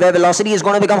position where velocity is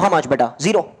going to become how much, beta?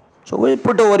 0. So we'll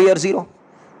put over here 0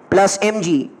 plus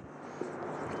mg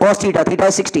cos theta. Theta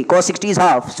is 60. Cos 60 is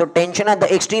half. So tension at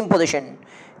the extreme position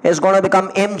is going to become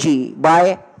mg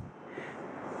by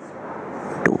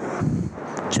 2.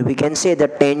 So we can say the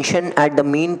tension at the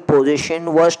mean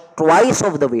position was twice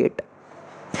of the weight,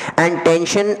 and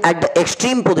tension at the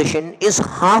extreme position is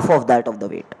half of that of the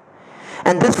weight.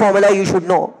 And this formula you should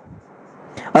know.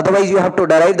 Otherwise you have to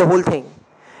derive the whole thing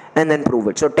and then prove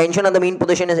it. So tension at the mean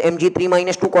position is mg 3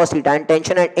 minus 2 cos theta, and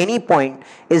tension at any point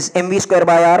is mv square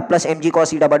by r plus mg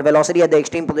cos theta, but velocity at the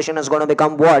extreme position is going to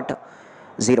become what?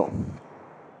 0.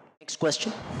 Next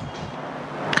question.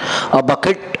 A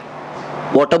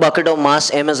water bucket of mass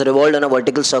m is revolved in a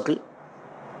vertical circle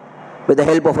with the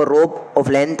help of a rope of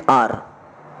length r.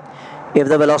 If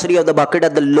the velocity of the bucket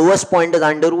at the lowest point is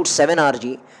under root 7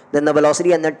 rg, then the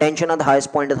velocity and the tension at the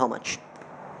highest point is how much?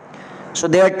 So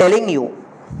they are telling you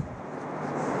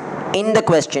in the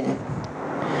question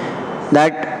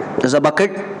that there's a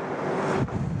bucket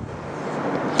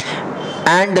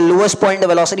and the lowest point the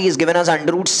velocity is given as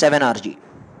under root 7 rg.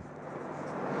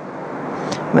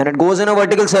 When it goes in a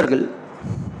vertical circle,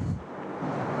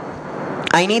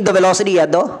 I need the velocity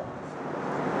at the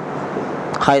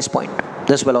highest point.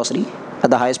 This velocity at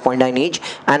the highest point I need,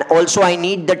 and also I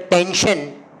need the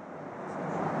tension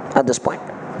at this point.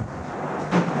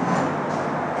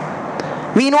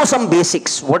 We know some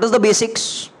basics. What is the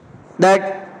basics?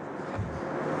 That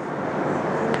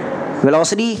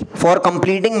velocity for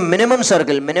completing minimum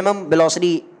circle, minimum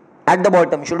velocity at the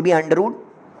bottom should be under root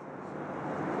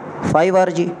 5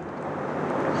 rg,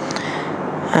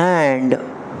 and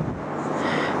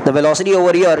the velocity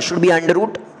over here should be under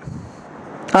root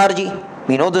rg.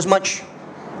 We know this much.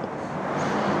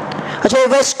 Achha,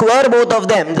 if I square both of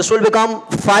them, this will become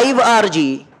 5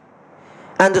 rg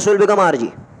and this will become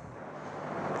rg.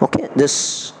 Okay,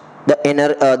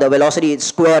 the velocity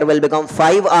square will become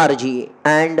 5 rg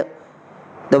and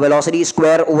the velocity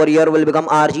square over here will become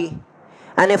rg.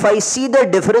 And if I see the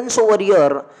difference over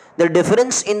here, the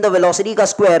difference in the velocity ka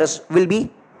squares will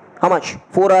be how much?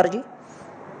 4 rg.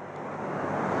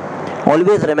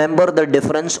 Always remember, the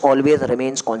difference always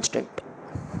remains constant.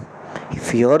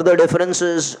 If here the difference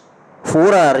is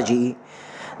 4 rg,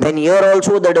 then here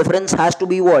also the difference has to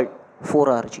be what? 4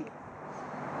 rg.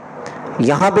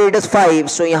 Yahan pe it is 5,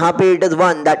 so yahan pe it is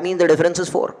 1, that means the difference is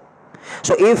 4.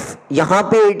 So if yahan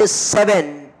pe it is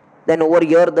 7, then over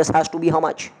here this has to be how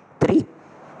much? 3.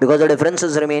 Because the difference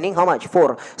is remaining how much?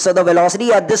 4. So the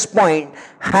velocity at this point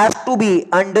has to be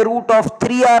under root of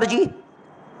 3 rg.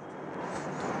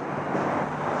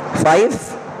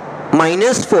 5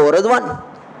 minus 4 is 1.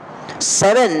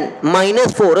 7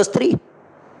 minus 4 is 3.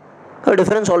 The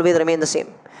difference always remains the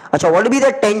same. Achha, what will be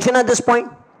the tension at this point?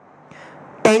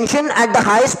 Tension at the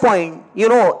highest point, you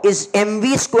know, is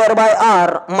mv square by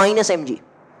r minus mg.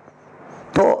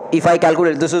 So if I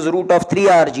calculate, this is root of 3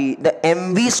 rg, the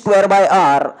mv square by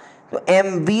r, so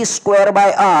mv square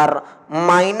by r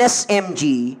minus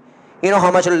mg, you know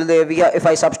how much will if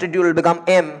I substitute, it will become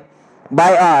m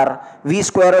by r, v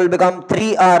square will become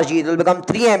 3 rg, it will become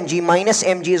 3 mg minus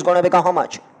mg is going to become how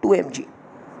much? 2 mg.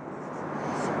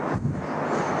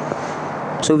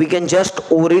 So we can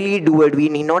just orally do it, we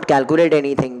need not calculate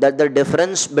anything, that the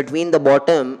difference between the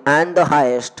bottom and the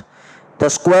highest, the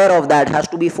square of that has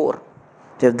to be 4.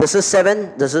 So if this is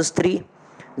 7, this is 3,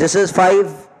 this is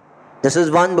 5, this is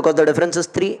 1, because the difference is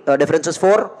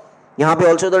 4. Yahan pe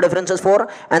also the difference is 4,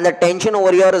 and the tension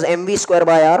over here is mv square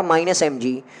by r minus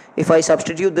mg. If I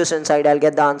substitute this inside, I'll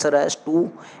get the answer as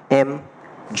 2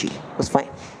 mg. That's fine.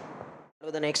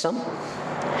 The next sum.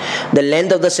 The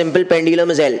length of the simple pendulum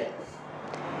is L.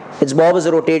 Its bob is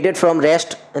rotated from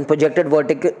rest and projected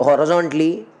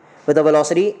horizontally with a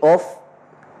velocity of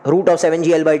root of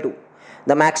 7g L by 2.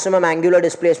 The maximum angular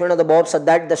displacement of the bob such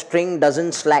that the string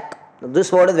doesn't slack. Now,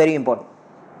 this word is very important.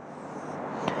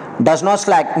 Does not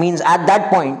slack means at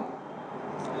that point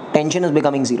tension is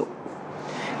becoming 0.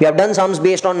 We have done sums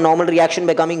based on normal reaction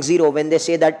becoming 0 when they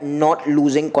say that not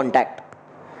losing contact.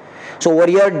 So over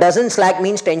here doesn't slack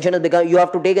means tension is becoming, you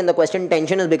have to take in the question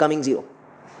tension is becoming 0.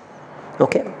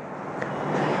 Okay.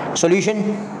 Solution.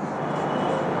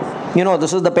 You know,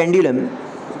 this is the pendulum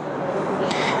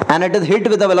and it is hit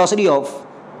with a velocity of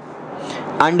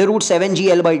under root 7g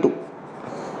L by 2.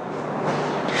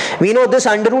 We know this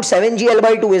under root 7g L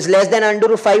by 2 is less than under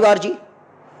root 5 rg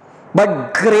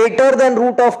but greater than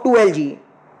root of 2 lg.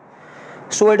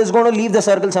 So it is going to leave the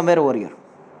circle somewhere over here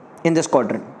in this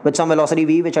quadrant with some velocity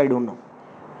v which I don't know.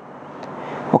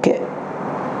 Okay.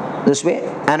 this way,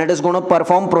 and it is going to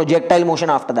perform projectile motion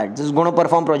after that. This is going to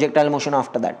perform projectile motion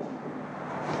after that.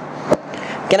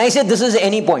 Can I say this is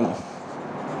any point?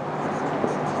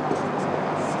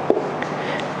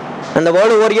 And the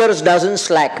word over here is doesn't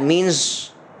slack,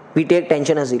 means we take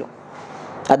tension as 0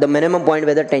 at the minimum point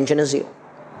where the tension is 0.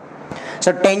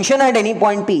 So tension at any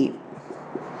point P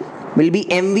will be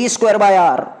mv square by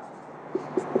r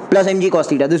plus mg cos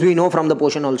theta. This we know from the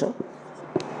portion also.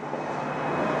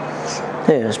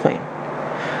 Yes, fine.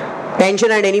 Tension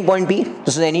at any point P,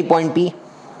 this is any point P.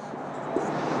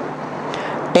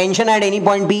 Tension at any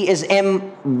point P is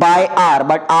m by r,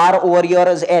 but r over here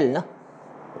is L. No?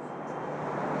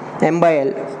 M by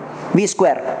L, v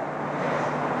square.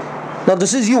 Now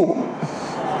this is u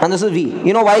and this is v.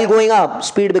 You know, while going up,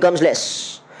 speed becomes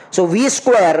less. So v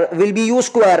square will be u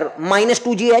square minus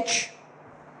 2gh.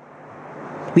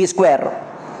 V square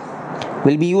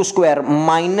will be u square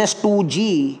minus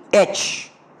 2gh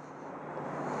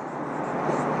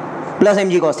plus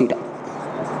mg cos theta.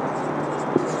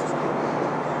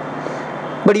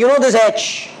 But you know this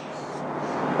h,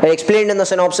 I explained in the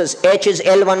synopsis, h is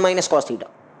L1 minus cos theta.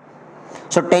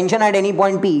 So tension at any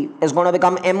point P is going to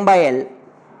become m by L,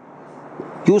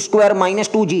 u square minus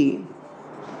 2g,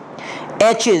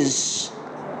 h is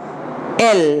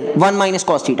L1 minus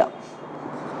cos theta,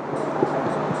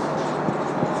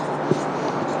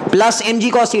 plus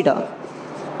mg cos theta,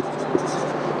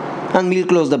 and we'll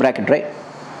close the bracket, right?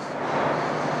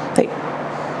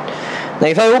 Now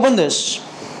if I open this,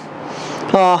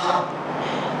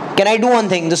 can I do one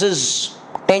thing? This is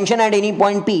tension at any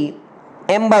point P,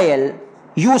 m by L,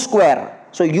 u square.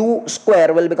 So u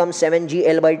square will become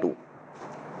 7gl by 2.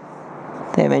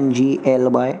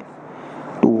 7gl by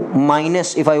 2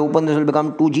 minus, if I open this, will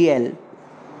become 2gl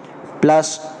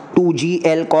plus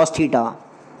 2gl cos theta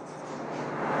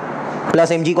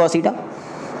plus mg cos theta.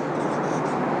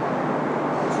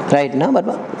 Right now, but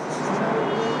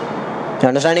you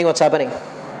understanding what's happening?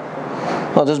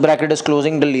 Now this bracket is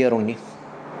closing till here only.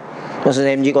 This is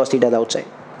mg cos theta the outside.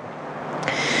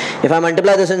 If I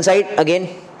multiply this inside again,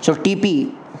 so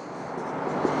Tp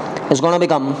is going to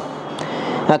become,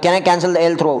 can I cancel the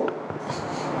L throughout?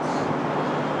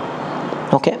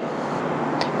 Okay.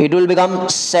 It will become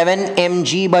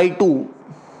 7mg by 2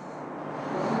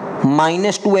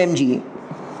 minus 2mg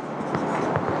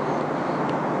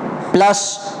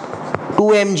plus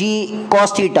 2mg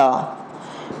cos theta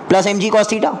plus mg cos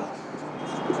theta.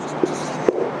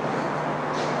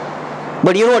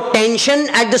 But you know, tension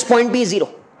at this point P is 0.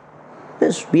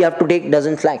 Yes, we have to take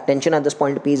doesn't slack. Tension at this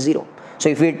point P is 0. So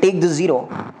if we take this 0,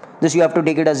 this you have to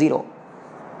take it as 0.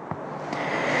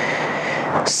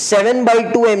 7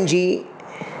 by 2 mg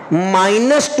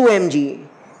minus 2 mg.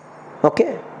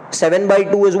 Okay. 7 by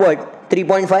 2 is what?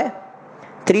 3.5.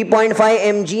 3.5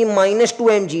 mg minus 2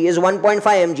 mg is 1.5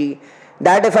 mg.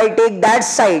 That if I take that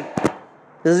side,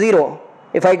 0.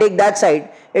 If I take that side,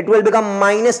 it will become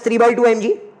minus 3 by 2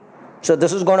 mg. So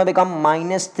this is going to become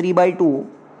minus 3 by 2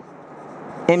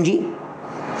 mg.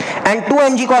 And 2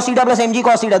 mg cos theta plus mg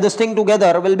cos theta, this thing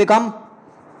together will become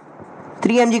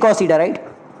 3 mg cos theta, right?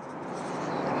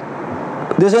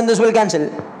 This and this will cancel.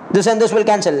 This and this will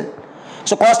cancel.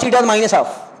 So cos theta is minus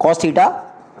half. Cos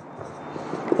theta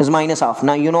is minus half.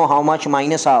 Now you know how much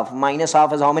minus half. Minus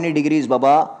half is how many degrees,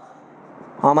 Baba?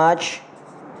 How much?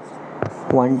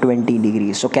 120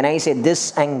 degrees. So can I say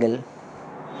this angle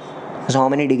is how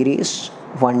many degrees?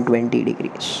 120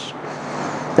 degrees.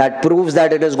 That proves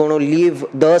that it is going to leave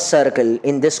the circle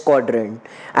in this quadrant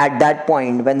at that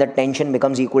point when the tension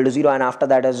becomes equal to 0, and after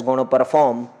that is going to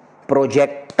perform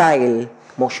projectile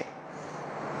motion.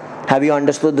 Have you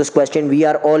understood this question? We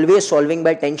are always solving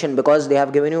by tension because they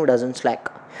have given you doesn't slack.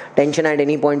 Tension at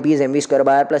any point P is mv square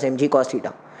by r plus mg cos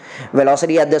theta.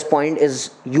 Velocity at this point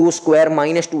is u square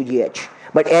minus 2gh.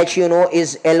 But h you know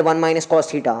is L1 minus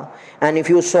cos theta. And if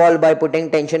you solve by putting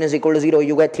tension is equal to 0,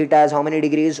 you get theta as how many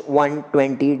degrees?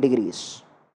 120 degrees.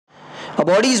 A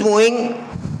body is moving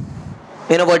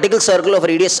in a vertical circle of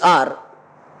radius r.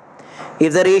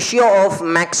 If the ratio of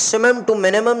maximum to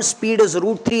minimum speed is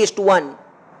 √3:1,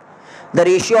 the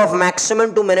ratio of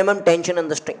maximum to minimum tension in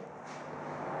the string.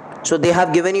 So they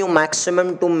have given you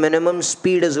maximum to minimum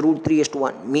speed is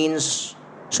 √3:1, means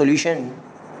solution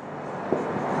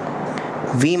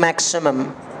V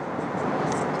maximum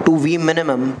to V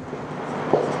minimum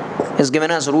is given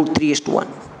as √3:1,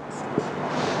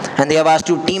 and they have asked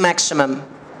you T maximum,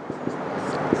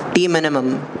 T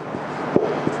minimum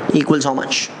equals how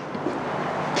much?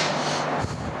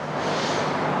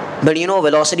 But you know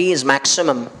velocity is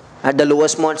maximum at the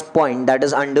lowest point, that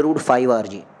is under √5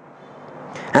 rg.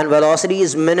 and velocity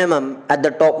is minimum at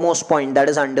the topmost point, that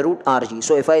is under root rg.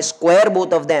 So if I square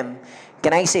both of them,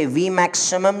 can I say V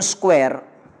maximum square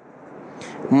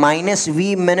minus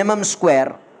V minimum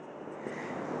square?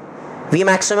 V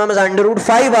maximum is under root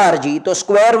 5 rg, so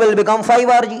square will become 5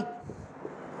 rg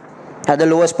at the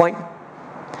lowest point.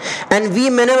 And V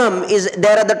minimum is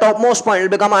there at the topmost point, it will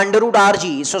become under root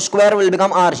rg, so square will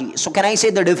become rg. So can I say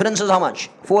the difference is how much?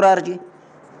 4 rg.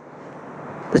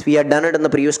 This we had done it in the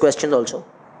previous questions also.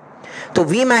 So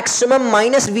V maximum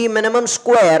minus V minimum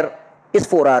square is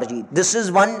 4 rg. This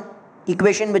is one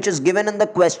equation which is given in the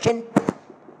question.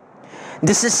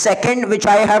 This is second, which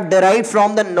I have derived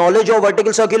from the knowledge of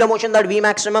vertical circular motion, that V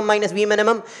maximum minus V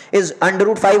minimum is under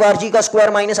root 5 rg ka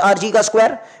square minus rg ka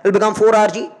square, it will become 4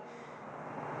 rg.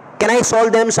 Can I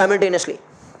solve them simultaneously?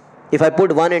 If I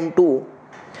put 1 and 2,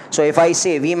 so if I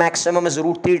say V maximum is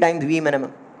root 3 times V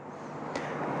minimum,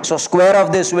 so square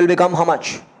of this will become how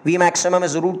much? V maximum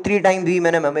is root 3 times V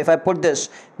minimum. If I put this,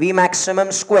 V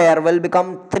maximum square will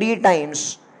become 3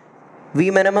 times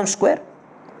V minimum square.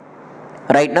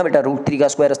 Right now, beta, root 3 ka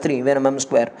square is 3, V minimum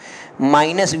square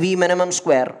minus V minimum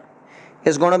square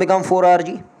is going to become 4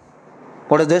 rg.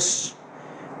 What is this?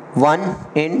 1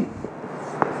 in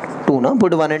 2, no?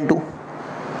 Put 1 and 2.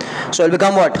 So it will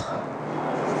become what?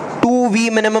 2 V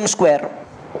minimum square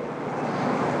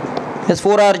is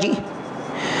 4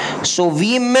 rg. So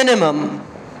V minimum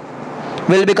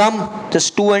will become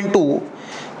just 2 and 2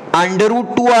 under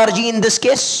root 2 rg in this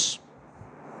case.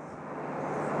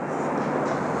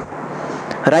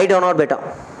 Right or not, beta?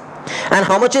 And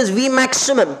how much is V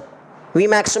maximum? V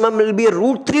maximum will be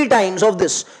root 3 times of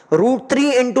this. Root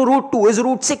 3 into root 2 is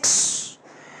root 6.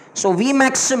 So V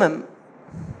maximum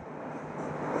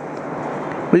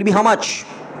will be how much?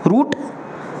 Root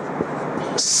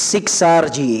 6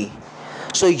 rg.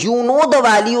 So you know the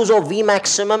values of V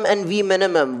maximum and V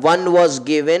minimum. One was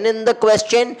given in the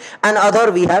question and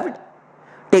other we have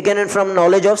taken it from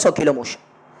knowledge of circular motion.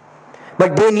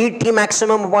 But they need T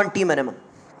maximum upon T minimum.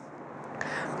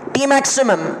 T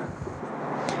maximum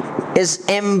is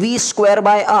mv square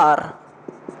by r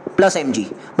plus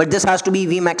mg. But this has to be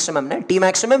V maximum. Ne? T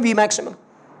maximum, V maximum.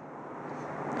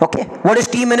 Okay. What is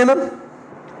T minimum?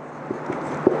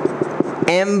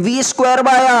 mv square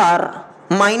by r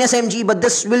minus mg, but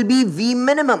this will be V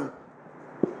minimum.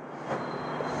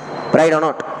 Right or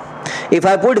not? If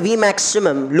I put V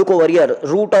maximum, look over here,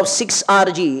 root of 6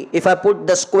 rg, if I put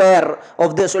the square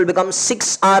of this will become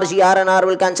 6 rg, r and r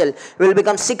will cancel, will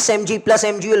become 6 mg plus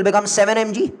mg will become 7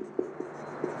 mg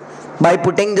by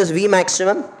putting this V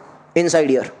maximum inside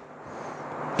here.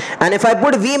 And if I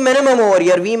put V minimum over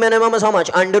here, V minimum is how much?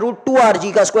 Under root 2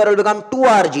 rg ka square will become 2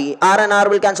 rg, r and r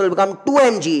will cancel, will become 2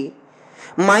 mg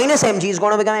minus mg is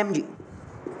going to become mg.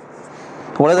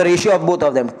 What is the ratio of both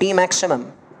of them? T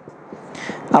maximum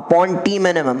upon T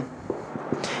minimum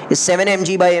is 7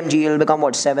 mg by mg. It will become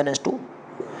what? 7 is to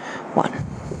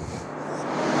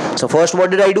 1. So first what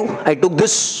did I do? I took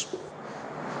this.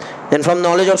 Then from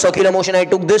knowledge of circular motion I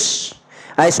took this.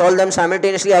 I solved them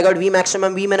simultaneously. I got V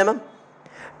maximum, V minimum.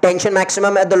 Tension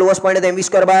maximum at the lowest point is mv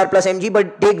square by r plus mg.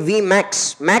 But take V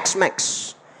max, max.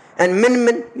 And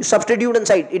min, you substitute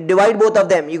inside. It divide both of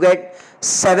them. You get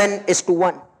 7 is to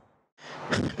 1.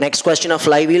 Next question, a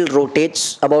flywheel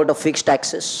rotates about a fixed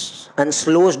axis and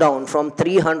slows down from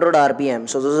 300 rpm.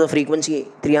 So this is a frequency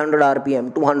 300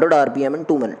 rpm, 200 rpm in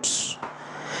 2 minutes.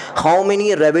 How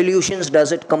many revolutions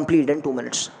does it complete in 2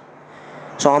 minutes?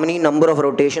 So how many number of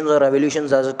rotations or revolutions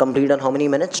does it complete in how many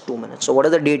minutes? 2 minutes. So what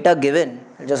is the data given?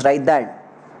 I'll just write that.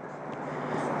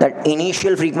 That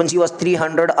initial frequency was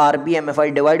 300 rpm. If I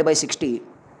divide by 60,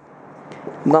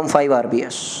 become 5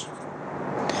 rps.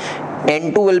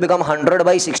 N2 will become 100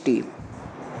 by 60.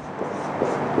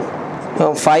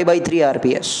 5 by 3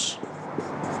 rps.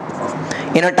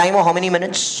 In a time of how many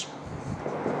minutes?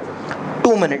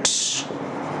 2 minutes.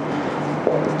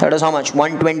 That is how much?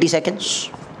 120 seconds.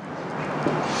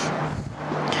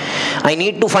 I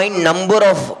need to find number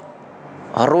of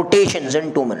rotations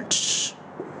in 2 minutes.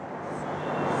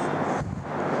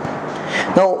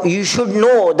 Now you should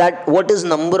know that what is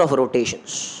number of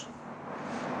rotations.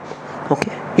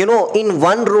 Okay. You know, in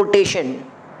one rotation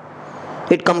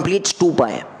it completes 2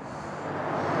 pi.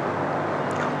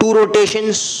 2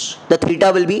 rotations, the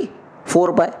theta will be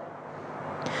 4 pi.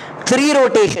 3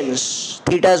 rotations,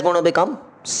 theta is going to become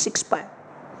 6 pi.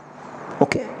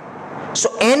 Okay.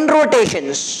 So n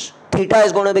rotations, theta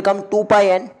is going to become 2 pi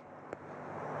n.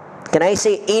 Can I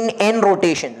say in n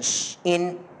rotations,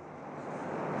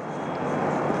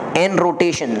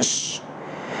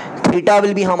 theta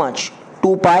will be how much?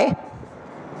 2 pi.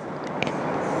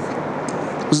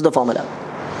 This is the formula.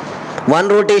 One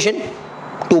rotation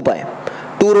 2 pi.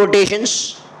 2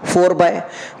 rotations, 4 pi.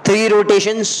 3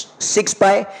 rotations, 6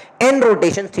 pi. N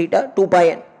rotations, theta, 2 pi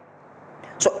n.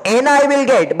 So n I will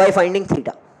get by finding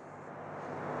theta.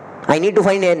 I need to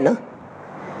find n.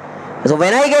 So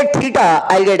when I get theta,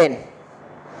 I'll get n.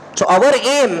 So our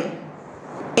aim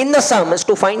in the sum is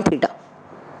to find theta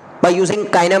by using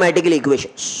kinematical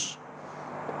equations.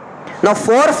 Now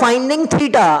for finding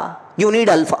theta, you need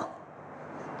alpha.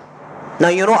 Now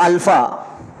you know alpha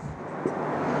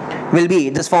will be,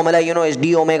 this formula you know is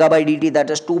d omega by dt, that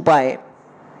is 2 pi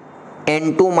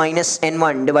n2 minus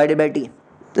n1 divided by t.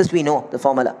 This we know the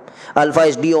formula. Alpha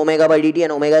is d omega by dt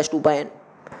and omega is 2 pi n.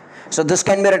 So this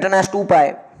can be written as 2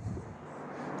 pi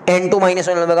n2 minus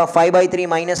 1 omega 5 by 3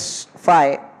 minus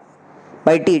 5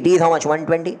 by t. T is how much?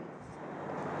 120.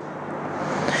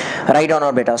 Right on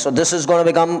or beta. So this is going to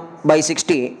become by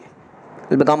 60. It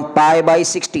will become pi by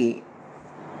 60.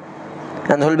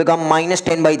 And it will become minus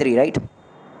 10 by 3, right?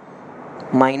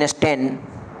 Minus 10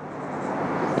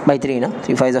 by 3, no?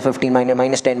 3 5 is 15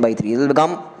 minus 10 by 3. It will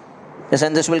become, this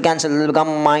and this will cancel. It will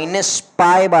become minus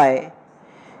pi by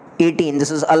 18.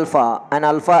 This is alpha. And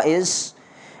alpha is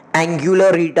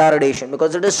angular retardation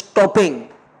because it is stopping,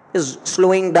 is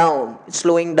slowing down. It's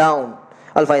slowing down.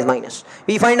 Alpha is minus.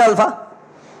 We find alpha.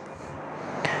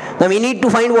 Now we need to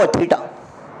find what? Theta.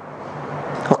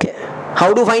 Okay.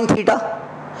 How to find theta?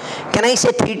 Can I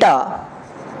say theta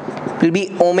will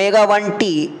be omega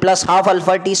 1t plus half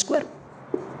alpha t square?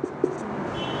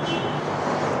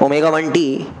 Omega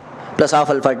 1t plus half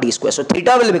alpha t square. So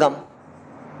theta will become,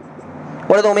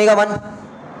 what is omega 1?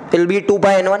 It will be 2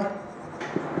 pi n1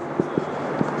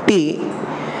 t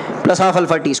plus half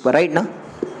alpha t square, right? Na?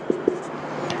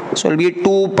 So it will be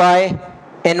 2 pi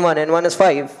n1. N1 is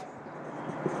 5.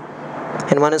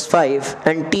 N1 is 5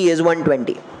 and t is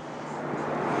 120.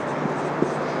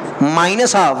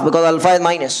 Minus half because alpha is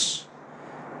minus.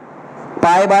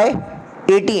 Pi by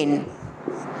 18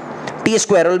 t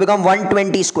square will become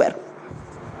 120 square.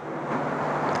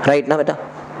 Right now, beta?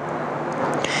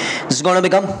 This is going to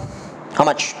become how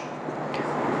much?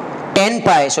 10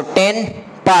 pi. So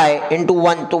 10 pi into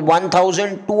 1 to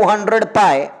 1200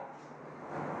 pi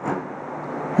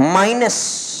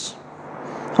minus.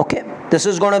 Okay. This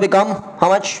is going to become how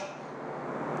much?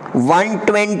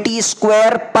 120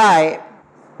 square pi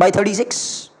by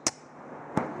 36.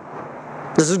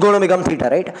 This is going to become theta,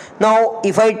 right? Now,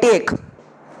 if I take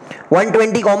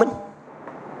 120 common,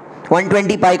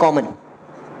 120 pi common,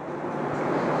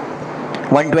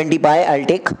 120 pi I'll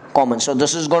take common. So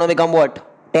this is going to become what?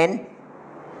 10,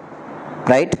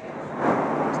 right?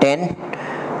 10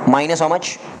 minus how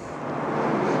much?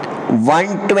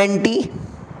 120,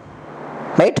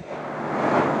 right?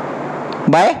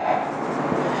 By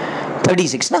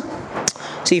 36, na?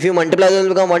 See, if you multiply, it will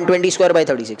become 120 square by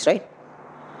 36, right?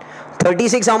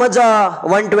 36, how much?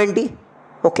 120.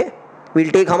 Okay.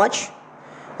 We'll take how much?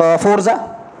 4s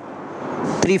are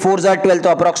 3 4s are 12.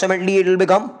 So approximately it will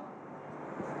become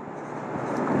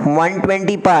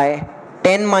 120 pi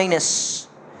 10 minus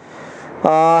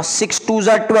 6 2s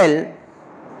are 12.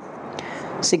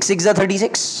 6 6 are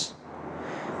 36.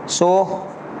 So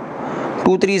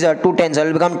 2 3s are 2 10s. It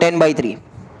will become 10 by 3.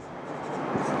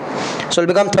 So it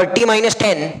will become 30 minus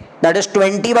 10. That is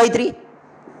 20 by 3.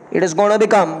 It is going to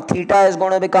become, theta is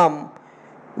going to become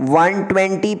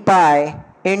 120 pi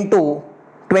into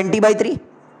 20 by 3.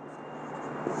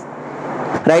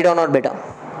 Right or not, beta?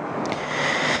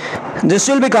 This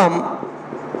will become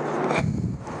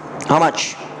how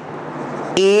much?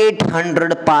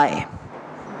 800 pi.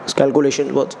 This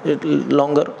calculation was a little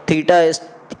longer. Theta is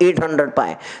 800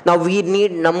 pi. Now we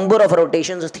need number of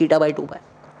rotations is theta by 2 pi.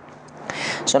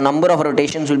 So number of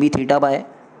rotations will be theta by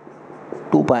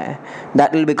 2 pi.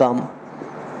 That will become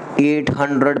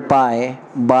 800 pi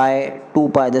by 2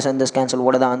 pi. This and this cancel.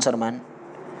 What is the answer, man?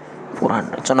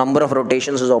 400. So number of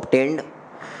rotations is obtained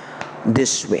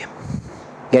this way.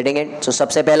 Getting it? So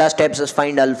सबसे पहला steps is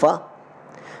find alpha.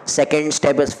 Second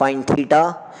step is find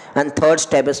theta. And third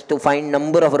step is to find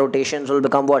number of rotations will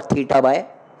become what? Theta by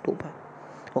 2 pi.